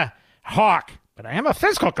not a hawk, but I am a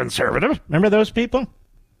fiscal conservative. Remember those people?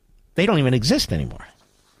 They don't even exist anymore.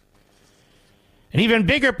 An even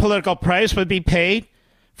bigger political price would be paid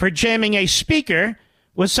for jamming a speaker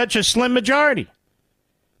with such a slim majority.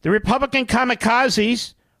 The Republican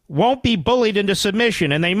kamikazes won't be bullied into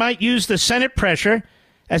submission, and they might use the Senate pressure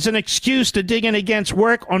as an excuse to dig in against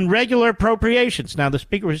work on regular appropriations. Now, the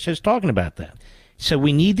speaker was just talking about that. He said,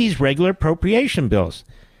 we need these regular appropriation bills.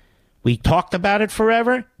 We talked about it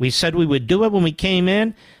forever. We said we would do it when we came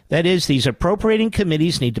in. That is, these appropriating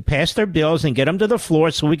committees need to pass their bills and get them to the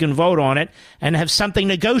floor so we can vote on it and have something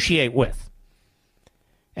to negotiate with.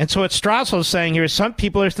 And so what Strassel is saying here is some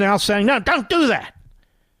people are now saying, no, don't do that.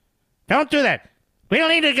 Don't do that. We don't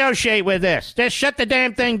need to negotiate with this. Just shut the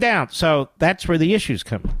damn thing down. So that's where the issues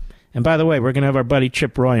come. And by the way, we're going to have our buddy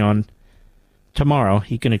Chip Roy on tomorrow.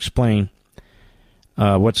 He can explain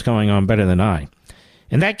what's going on better than I.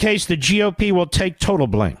 In that case, the GOP will take total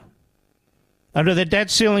blame. Under the debt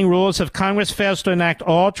ceiling rules, if Congress fails to enact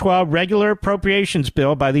all 12 regular appropriations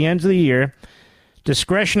bill by the end of the year,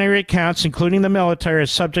 discretionary accounts, including the military, are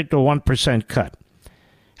subject to a 1% cut.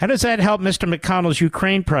 How does that help Mr. McConnell's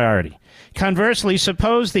Ukraine priority? Conversely,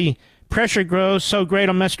 suppose the pressure grows so great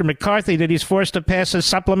on Mr. McCarthy that he's forced to pass a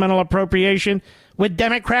supplemental appropriation with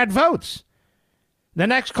Democrat votes. The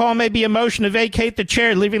next call may be a motion to vacate the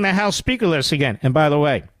chair, leaving the House speakerless again. And by the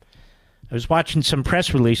way, I was watching some press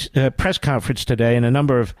conference today, and a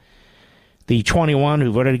number of the 21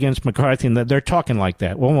 who voted against McCarthy, and they're talking like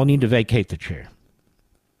that. Well, we'll need to vacate the chair.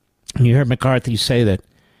 And you heard McCarthy say that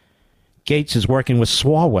Gates is working with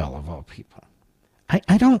Swalwell, of all people.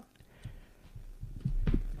 I don't...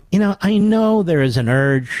 You know, I know there is an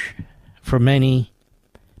urge for many,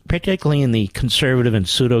 particularly in the conservative and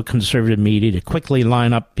pseudo-conservative media, to quickly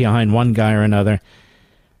line up behind one guy or another.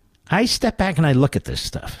 I step back and I look at this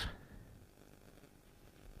stuff.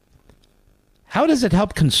 How does it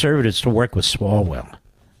help conservatives to work with Swalwell?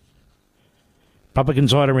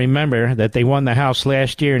 Republicans ought to remember that they won the House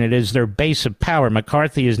last year, and it is their base of power.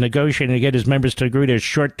 McCarthy is negotiating to get his members to agree to a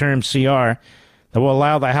short-term CR that will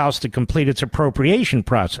allow the House to complete its appropriation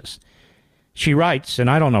process. She writes, and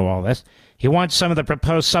I don't know all this, he wants some of the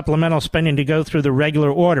proposed supplemental spending to go through the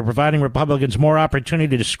regular order, providing Republicans more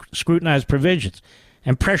opportunity to scrutinize provisions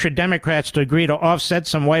and pressure Democrats to agree to offset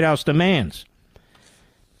some White House demands.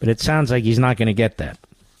 But it sounds like he's not going to get that.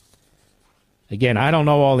 Again, I don't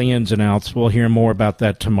know all the ins and outs. We'll hear more about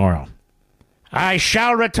that tomorrow. I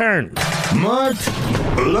shall return. Mark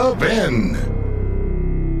Levin.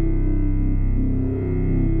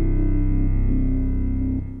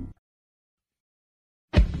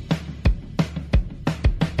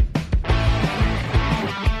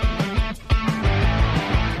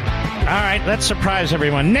 All right, let's surprise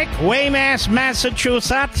everyone. Nick, Weymouth,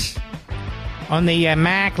 Massachusetts, on the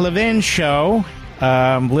Mac Levin Show,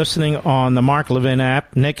 listening on the Mark Levin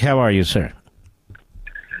app. Nick, how are you, sir?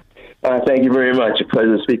 Thank you very much. A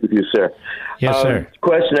pleasure to speak with you, sir. Yes, sir.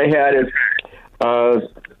 Question I had is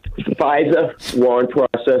FISA warrant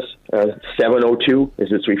process 702, as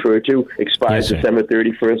it's referred to, expires December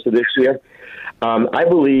 31st of this year. I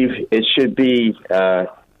believe it should be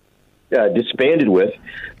disbanded with,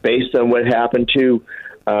 based on what happened to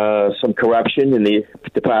some corruption in the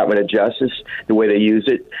Department of Justice. The way they used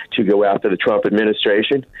it to go after the Trump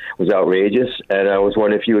administration was outrageous, and I was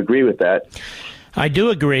wondering if you agree with that. I do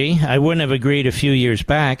agree. I wouldn't have agreed a few years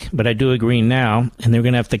back, but I do agree now, and they're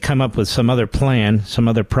going to have to come up with some other plan, some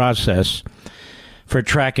other process for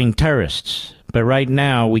tracking terrorists. But right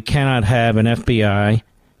now, we cannot have an FBI,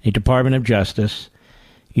 a Department of Justice.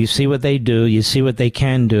 You see what they do. You see what they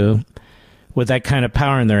can do with that kind of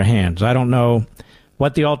power in their hands. I don't know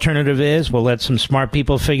what the alternative is. We'll let some smart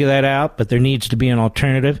people figure that out, but there needs to be an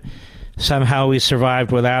alternative. Somehow we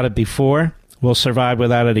survived without it before. We'll survive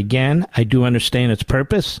without it again. I do understand its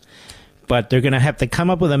purpose, but they're going to have to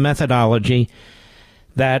come up with a methodology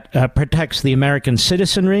that protects the American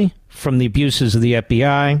citizenry from the abuses of the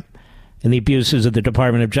FBI and the abuses of the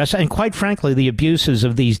Department of Justice, and quite frankly, the abuses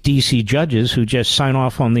of these D.C. judges who just sign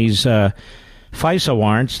off on these FISA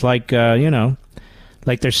warrants like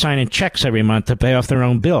they're signing checks every month to pay off their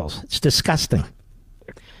own bills. It's disgusting.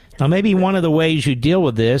 Now, maybe one of the ways you deal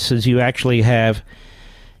with this is you actually have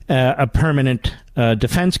a permanent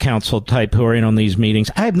defense counsel type who are in on these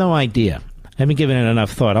meetings. I have no idea. I haven't given it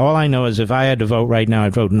enough thought. All I know is if I had to vote right now,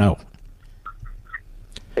 I'd vote no.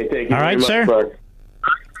 Hey, thank you all right, very sir? much,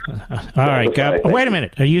 All right. Wait a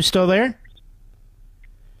minute. Are you still there?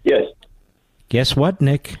 Yes. Guess what,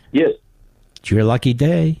 Nick? Yes. It's your lucky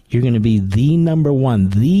day. You're going to be the number one,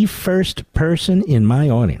 the first person in my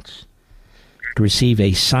audience to receive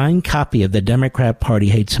a signed copy of The Democrat Party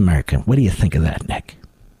Hates America. What do you think of that, Nick?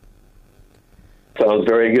 Sounds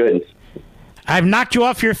very good. I've knocked you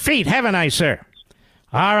off your feet, haven't I, sir?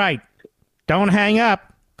 All right. Don't hang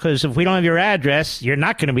up, because if we don't have your address, you're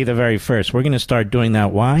not going to be the very first. We're going to start doing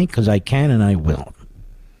that. Why? Because I can and I will.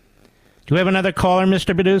 Do we have another caller,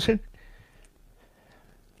 Mr. Producer?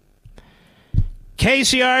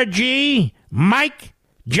 KCRG, Mike,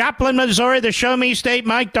 Joplin, Missouri, the show me state.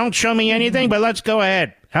 Mike, don't show me anything, but let's go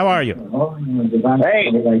ahead. How are you? Hey,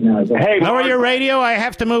 lower your radio. I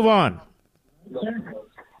have to move on.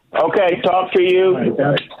 Okay, talk to you.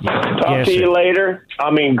 Talk to you later.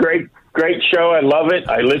 I mean, great show. I love it.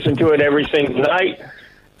 I listen to it every single night.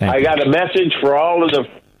 I got a message for all of the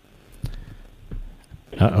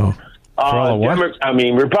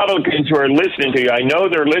Republicans who are listening to you. I know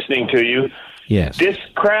they're listening to you. Yes. This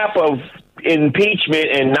crap of impeachment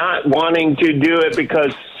and not wanting to do it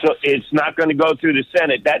because it's not going to go through the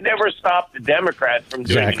Senate, that never stopped the Democrats from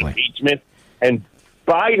doing impeachment. And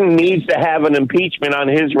Biden needs to have an impeachment on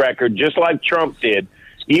his record, just like Trump did.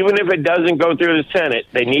 Even if it doesn't go through the Senate,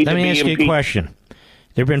 they need to be impeached. Let me ask you a question.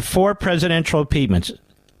 There have been 4 presidential impeachments,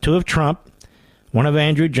 2 of Trump, 1 of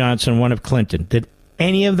Andrew Johnson, 1 of Clinton. Did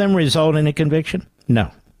any of them result in a conviction? No.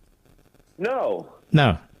 No.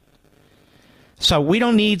 So we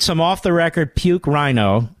don't need some off-the-record puke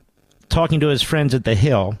rhino talking to his friends at the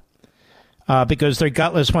Hill because they're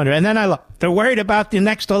gutless wonder. And then they're worried about the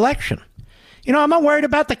next election. You know, I'm not worried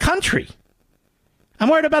about the country. I'm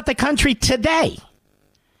worried about the country today.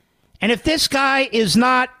 And if this guy is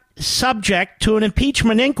not subject to an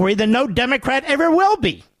impeachment inquiry, then no Democrat ever will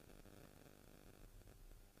be.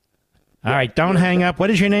 All right, don't hang up. What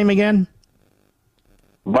is your name again?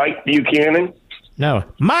 Mike Buchanan. No.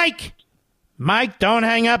 Mike, don't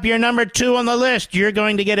hang up. You're number 2 on the list. You're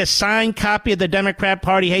going to get a signed copy of The Democrat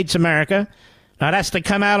Party Hates America. Now, that's to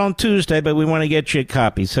come out on Tuesday, but we want to get you a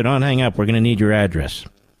copy, so don't hang up. We're going to need your address.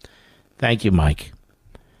 Thank you, Mike.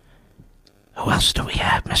 Who else do we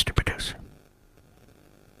have, Mr. Producer?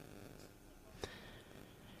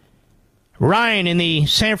 Ryan in the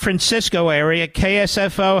San Francisco area,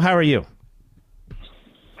 KSFO, how are you?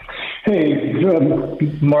 Hey,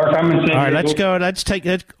 Mark, I'm in San Diego. All right, let's go. Let's take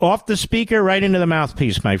it off the speaker right into the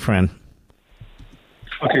mouthpiece, my friend.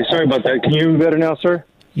 Okay, sorry about that. Can you hear me better now, sir?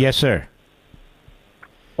 Yes, sir.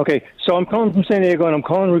 Okay, so I'm calling from San Diego, and I'm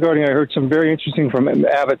calling regarding, I heard some very interesting from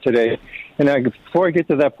Abbott today, And before I get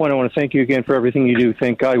to that point, I want to thank you again for everything you do.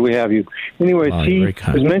 Thank God we have you. Anyways, he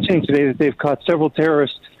was mentioning today that they've caught several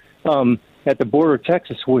terrorists at the border of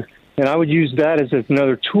Texas, and I would use that as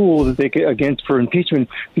another tool that they could, against for impeachment,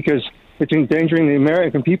 because it's endangering the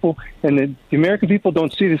American people, and the American people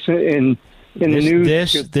don't see this in the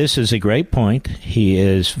news. This is a great point. He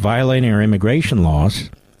is violating our immigration laws.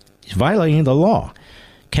 He's violating the law.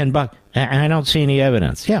 Ken Buck, and I don't see any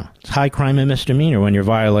evidence. Yeah, it's high crime and misdemeanor when you're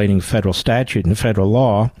violating federal statute and federal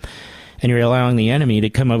law, and you're allowing the enemy to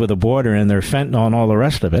come over the border and their fentanyl and all the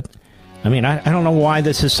rest of it. I mean, I don't know why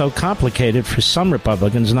this is so complicated for some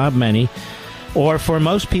Republicans, not many, or for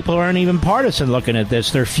most people who aren't even partisan looking at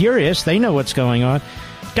this. They're furious. They know what's going on.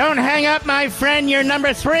 Don't hang up, my friend. You're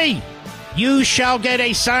number 3. You shall get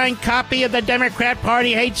a signed copy of the Democrat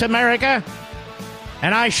Party Hates America,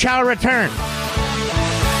 and I shall return.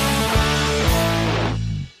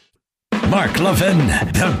 Mark Levin,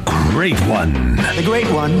 the great one. The great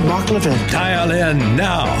one, Mark Levin. Dial in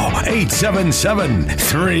now,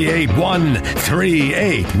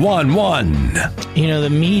 877-381-3811. You know, the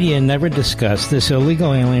media never discussed this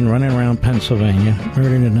illegal alien running around Pennsylvania,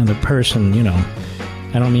 murdered another person, you know.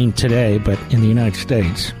 I don't mean today, but in the United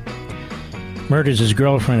States. Murders his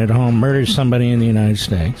girlfriend at home, murders somebody in the United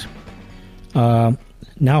States.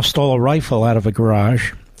 Now stole a rifle out of a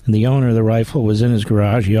garage. And the owner of the rifle was in his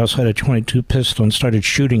garage. He also had a .22 pistol and started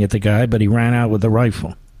shooting at the guy, but he ran out with the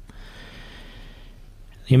rifle.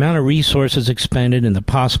 The amount of resources expended and the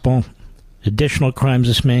possible additional crimes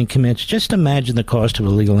this man commits, just imagine the cost of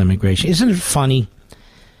illegal immigration. Isn't it funny,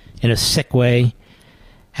 in a sick way,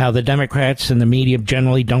 how the Democrats and the media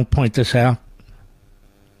generally don't point this out?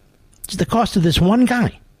 It's the cost of this one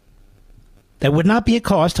guy. That would not be a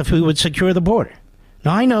cost if we would secure the border.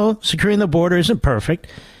 Now, I know securing the border isn't perfect,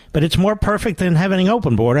 but it's more perfect than having an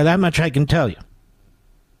open border. That much I can tell you.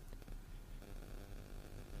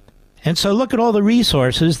 And so look at all the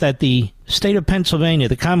resources that the state of Pennsylvania,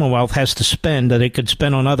 the Commonwealth, has to spend that it could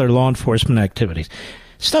spend on other law enforcement activities.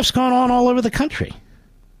 Stuff's going on all over the country.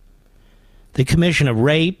 The commission of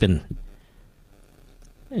rape and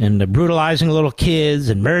brutalizing little kids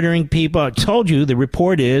and murdering people. I told you the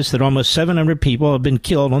report is that almost 700 people have been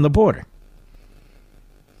killed on the border.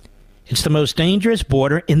 It's the most dangerous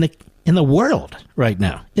border in the world right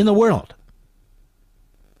now. In the world.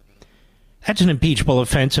 That's an impeachable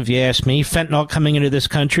offense, if you ask me. Fentanyl coming into this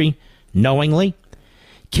country knowingly,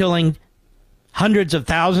 killing hundreds of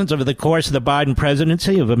thousands over the course of the Biden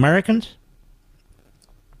presidency of Americans.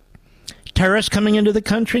 Terrorists coming into the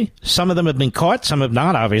country. Some of them have been caught, some have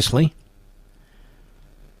not, obviously.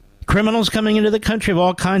 Criminals coming into the country of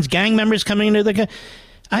all kinds. Gang members coming into the country.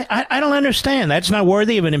 I don't understand. That's not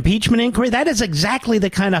worthy of an impeachment inquiry. That is exactly the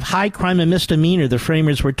kind of high crime and misdemeanor the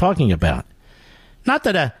framers were talking about. Not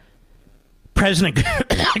that a president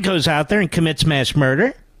goes out there and commits mass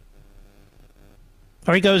murder,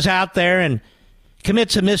 or he goes out there and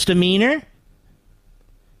commits a misdemeanor.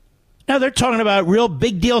 No, they're talking about real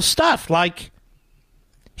big deal stuff, like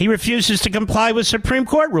he refuses to comply with Supreme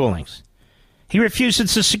Court rulings. He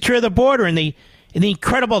refuses to secure the border and the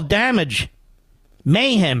incredible damage,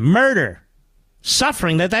 mayhem, murder,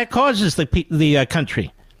 suffering that causes the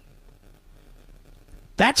country.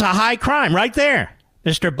 That's a high crime right there,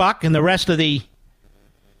 Mr. Buck and the rest of the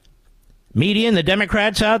media and the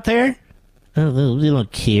Democrats out there. Oh, they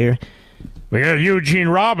don't care. We got Eugene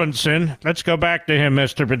Robinson. Let's go back to him,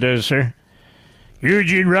 Mr. Producer.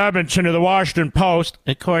 Eugene Robinson of the Washington Post.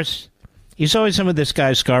 Of course, he's always some of this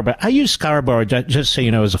guy Scarborough. I use Scarborough, just so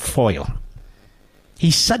you know, as a foil.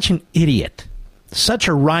 He's such an idiot. Such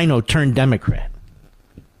a rhino turned Democrat.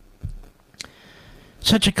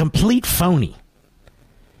 Such a complete phony.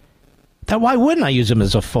 That why wouldn't I use him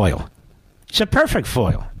as a foil? He's a perfect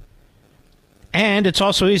foil. And it's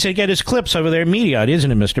also easy to get his clips over there in Mediaite,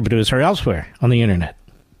 isn't it, Mr. Producer, or elsewhere on the internet.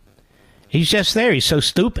 He's just there. He's so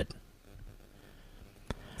stupid.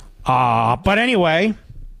 But anyway,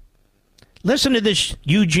 listen to this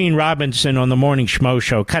Eugene Robinson on the Morning Schmo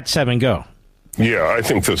Show. Cut 7, go. Yeah, I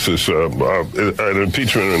think this is an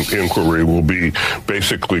impeachment inquiry will be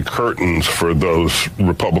basically curtains for those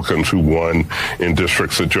Republicans who won in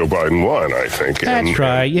districts that Joe Biden won, I think. That's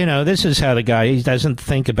right. You know, this is how the guy, he doesn't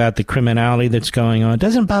think about the criminality that's going on. It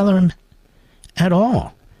doesn't bother him at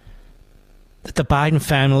all that the Biden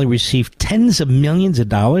family received tens of millions of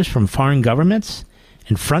dollars from foreign governments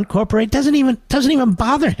and front corporate. Doesn't even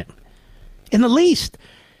bother him in the least.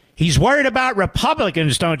 He's worried about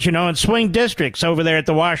Republicans, don't you know, in swing districts over there at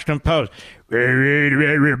the Washington Post.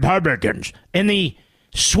 Republicans in the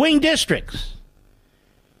swing districts.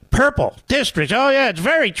 Purple districts. Oh, yeah, it's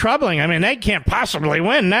very troubling. I mean, they can't possibly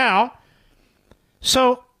win now.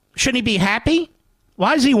 So, shouldn't he be happy?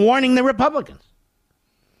 Why is he warning the Republicans?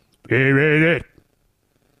 And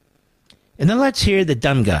then let's hear the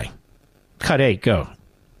dumb guy. Cut 8, go.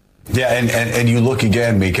 Yeah, and you look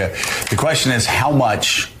again, Mika. The question is, how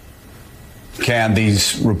much can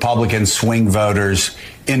these Republican swing voters,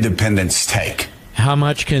 independents, take? How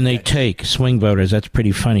much can they take, swing voters? That's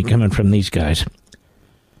pretty funny coming from these guys.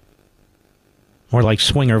 More like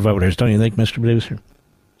swinger voters, don't you think, Mr. Producer?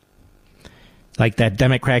 Like that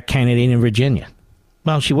Democrat candidate in Virginia.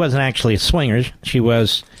 Well, she wasn't actually a swinger. She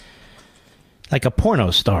was like a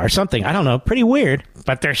porno star or something. I don't know. Pretty weird.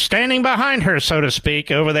 But they're standing behind her, so to speak,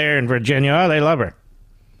 over there in Virginia. Oh, they love her.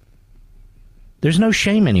 There's no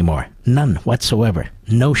shame anymore. None whatsoever.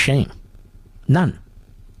 No shame. None.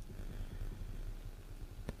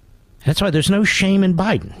 That's why there's no shame in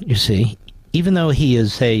Biden, you see. Even though he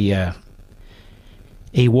is a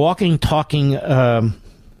walking, talking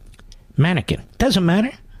mannequin. Doesn't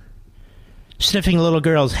matter. Sniffing a little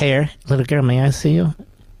girl's hair. Little girl, may I see you?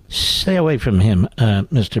 Stay away from him,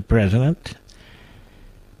 Mr. President.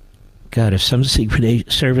 God, if some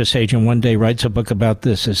Secret Service agent one day writes a book about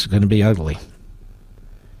this, it's going to be ugly.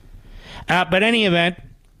 But any event,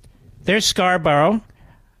 there's Scarborough.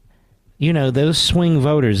 You know, those swing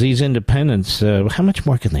voters, these independents, how much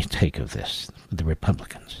more can they take of this, the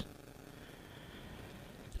Republicans?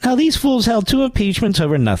 Now, these fools held 2 impeachments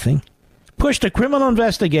over nothing, pushed a criminal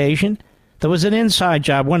investigation that was an inside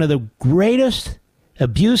job, one of the greatest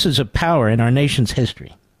abuses of power in our nation's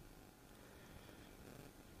history.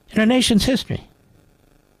 In our nation's history.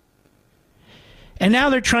 And now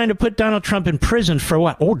they're trying to put Donald Trump in prison for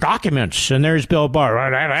what? Oh, documents. And there's Bill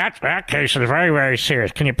Barr. That case is very, very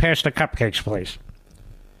serious. Can you pass the cupcakes, please?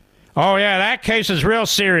 Oh, yeah, that case is real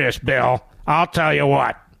serious, Bill. I'll tell you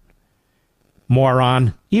what.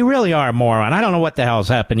 Moron. You really are a moron. I don't know what the hell's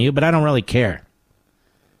happened to you, but I don't really care.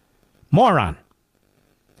 Moron.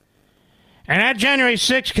 And that January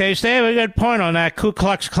 6th case, they have a good point on that Ku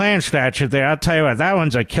Klux Klan statue there. I'll tell you what, that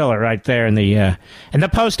one's a killer right there in the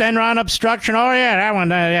post-Enron obstruction. Oh, yeah, that one,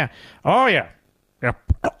 yeah. Oh, yeah.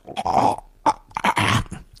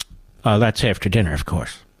 Oh, that's after dinner, of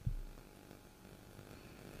course.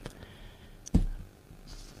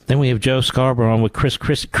 Then we have Joe Scarborough on with Chris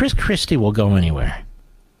Christie. Chris Christie will go anywhere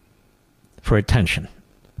for attention.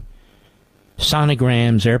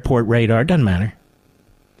 Sonograms, airport radar, doesn't matter.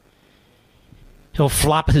 He'll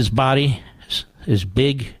flop his body, his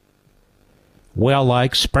big,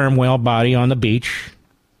 whale-like, sperm whale body on the beach.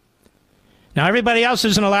 Now, everybody else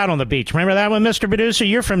isn't allowed on the beach. Remember that one, Mr. Producer?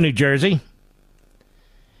 You're from New Jersey.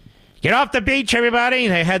 Get off the beach, everybody.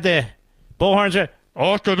 They had the bullhorns.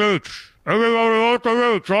 Off the beach. Everybody off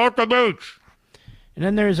the beach. Off the beach. And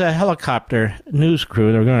then there's a helicopter news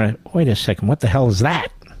crew. They're going to, wait a second, what the hell is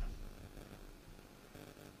that?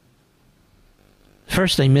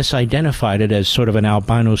 First, they misidentified it as sort of an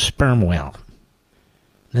albino sperm whale.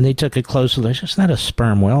 Then they took a closer look. It's not a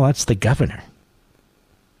sperm whale. That's the governor.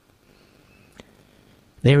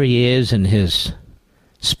 There he is in his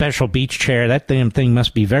special beach chair. That damn thing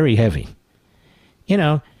must be very heavy. You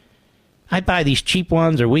know, I buy these cheap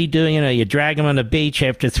ones, or we do. You know, you drag them on the beach.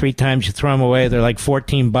 After 3 times, you throw them away. They're like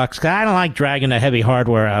 $14. I don't like dragging the heavy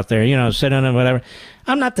hardware out there. You know, sit on it, whatever.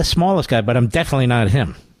 I'm not the smallest guy, but I'm definitely not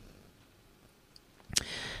him.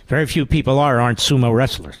 Very few people aren't sumo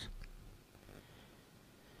wrestlers.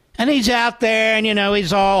 And he's out there, and, you know,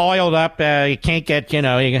 he's all oiled up. You can't get, you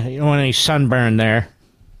don't want any sunburn there.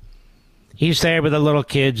 He's there with the little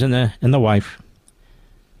kids and the wife.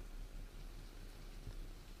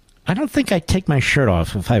 I don't think I'd take my shirt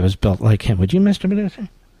off if I was built like him. Would you, Mr. Producer?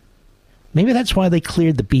 Maybe that's why they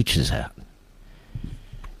cleared the beaches out.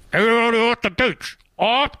 Everybody off the beach.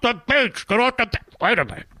 Off the beach. Get off the beach. Wait a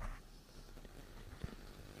minute.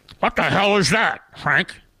 What the hell is that,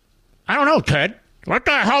 Frank? I don't know, Ted. What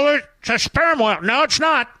the hell is... It's a sperm whale. No, it's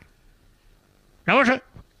not. No, it's a...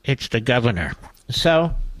 It's the governor.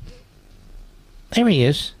 So, there he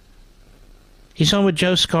is. He's on with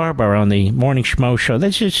Joe Scarborough on the Morning Schmo Show.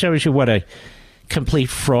 That just shows you what a complete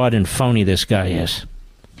fraud and phony this guy is.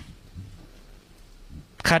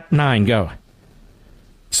 Cut 9, go.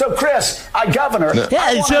 So, Chris, Governor...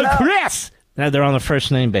 Yeah, so Chris... Now they're on the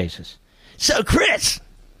first name basis. So, Chris,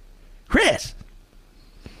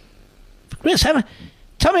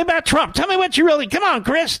 tell me about Trump. Tell me what you really... Come on,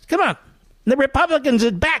 Chris. Come on. The Republicans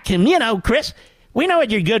would back him. You know, Chris. We know what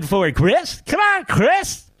you're good for, Chris. Come on,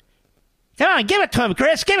 Chris. Come on, give it to him,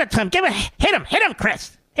 Chris. Give it to him. Hit him,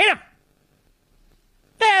 Chris. Hit him.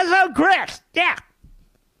 Yeah, so Chris. Yeah.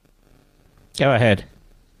 Go ahead.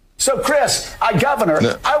 So, Chris,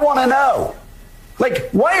 Governor, I want to know,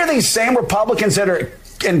 Like, why are these same Republicans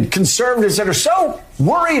and conservatives that are so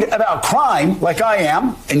worried about crime, like I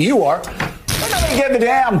am and you are, why don't they give a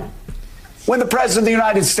damn when the President of the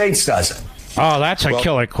United States does it? Oh, that's a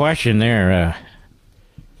killer question there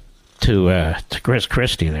to Chris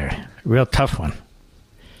Christie there. Real tough one.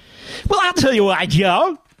 Well, I'll tell you why,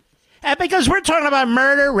 Joe. Because we're talking about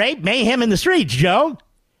murder, rape, mayhem in the streets, Joe.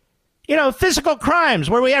 You know, physical crimes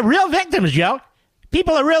where we have real victims, Joe.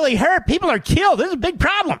 People are really hurt. People are killed. This is a big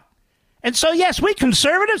problem. And so, yes, we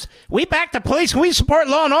conservatives, we back the police and we support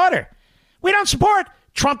law and order. We don't support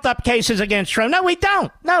trumped-up cases against Trump. No, we don't.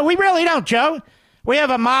 No, we really don't, Joe. We have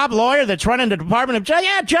a mob lawyer that's running the Department of Justice.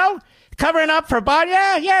 Yeah, Joe. Covering up for body.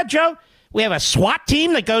 Yeah, Joe. We have a SWAT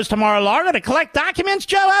team that goes to Mar-a-Lago to collect documents,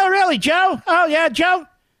 Joe. Oh, really, Joe? Oh, yeah, Joe.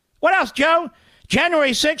 What else, Joe?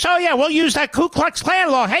 January 6th. Oh, yeah, we'll use that Ku Klux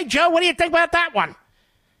Klan law. Hey, Joe, what do you think about that one?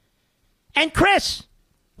 And Chris,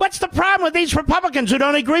 what's the problem with these Republicans who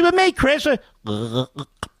don't agree with me, Chris? Pass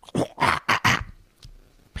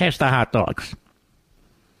the hot dogs.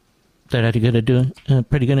 Is that how you're going to do a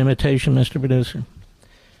pretty good imitation, Mr. Producer?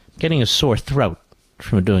 Getting a sore throat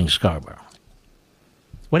from doing Scarborough.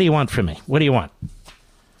 What do you want from me? What do you want?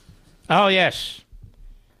 Oh, yes.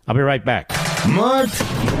 I'll be right back. Mark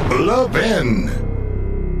Levin.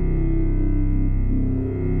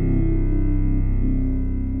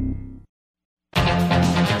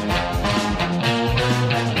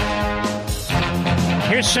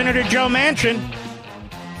 Here's Senator Joe Manchin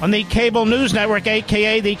on the cable news network,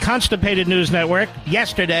 a.k.a. the Constipated News Network,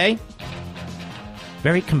 yesterday.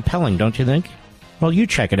 Very compelling, don't you think? Well, you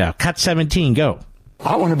check it out. Cut 17, go.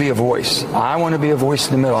 I want to be a voice. I want to be a voice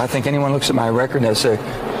in the middle. I think anyone looks at my record and says,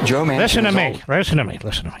 Joe Manchin. Listen to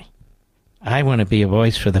me. I want to be a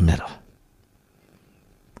voice for the middle.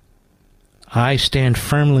 I stand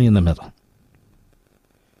firmly in the middle.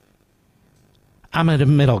 I'm a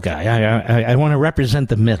middle guy. I want to represent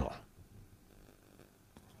the middle.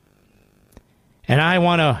 And I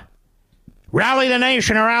want to rally the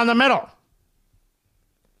nation around the middle.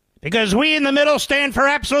 Because we in the middle stand for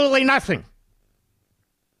absolutely nothing.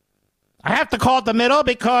 I have to call it the middle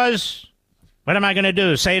because what am I going to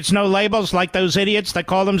do? Say it's no labels like those idiots that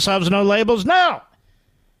call themselves no labels? No.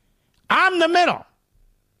 I'm the middle.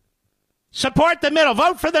 Support the middle.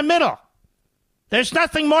 Vote for the middle. There's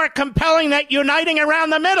nothing more compelling than uniting around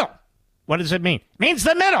the middle. What does it mean? It means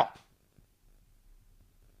the middle.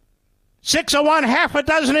 6 of one, half a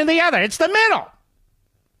dozen in the other. It's the middle.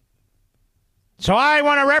 So I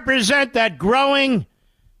want to represent that growing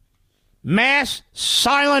mass,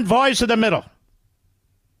 silent voice of the middle.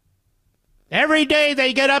 Every day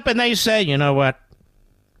they get up and they say, you know what?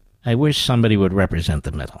 I wish somebody would represent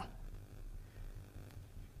the middle.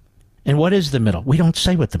 And what is the middle? We don't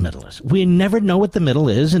say what the middle is. We never know what the middle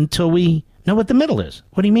is until we know what the middle is.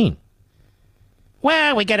 What do you mean?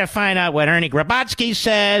 Well, we got to find out what Ernie Grabotsky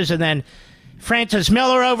says, and then Francis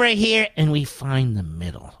Miller over here, and we find the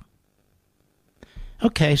middle.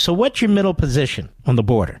 Okay, so what's your middle position on the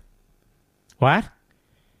border? What?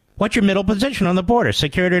 What's your middle position on the border,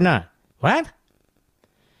 secured or not? What?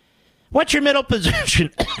 What's your middle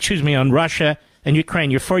position, on Russia and Ukraine?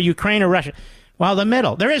 You're for Ukraine or Russia? Well, the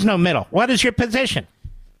middle. There is no middle. What is your position?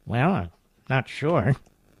 Well, I'm not sure.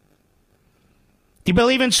 Do you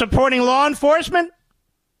believe in supporting law enforcement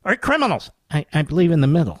or criminals? I believe in the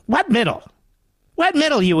middle. What middle? What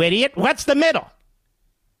middle, you idiot? What's the middle?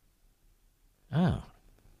 Oh.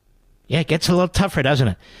 Yeah, it gets a little tougher, doesn't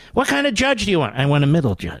it? What kind of judge do you want? I want a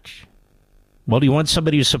middle judge. Well, do you want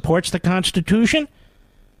somebody who supports the Constitution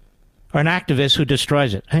or an activist who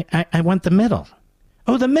destroys it? I want the middle.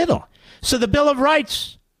 Oh, the middle. So the Bill of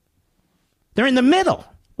Rights, they're in the middle.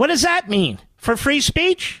 What does that mean? For free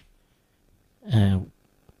speech? No,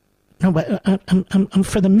 but I'm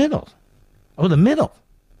for the middle. Oh, the middle.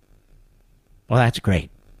 Well, that's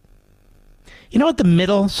great. You know what the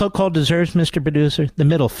middle so-called deserves, Mr. Producer? The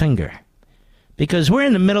middle finger. Because we're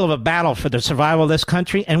in the middle of a battle for the survival of this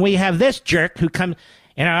country, and we have this jerk who comes,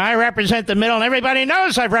 I represent the middle, and everybody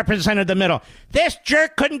knows I've represented the middle. This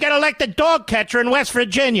jerk couldn't get elected dog catcher in West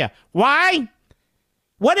Virginia. Why?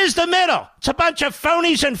 What is the middle? It's a bunch of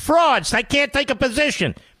phonies and frauds that can't take a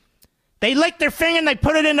position. They lick their finger and they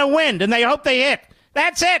put it in the wind, and they hope they hit.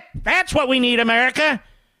 That's it. That's what we need, America.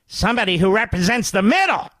 Somebody who represents the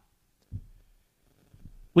middle.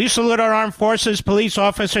 We salute our armed forces, police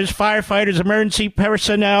officers, firefighters, emergency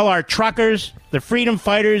personnel, our truckers, the freedom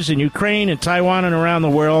fighters in Ukraine and Taiwan and around the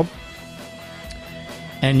world.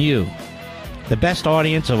 And you, the best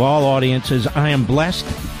audience of all audiences. I am blessed.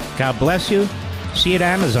 God bless you. See you at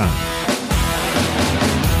Amazon.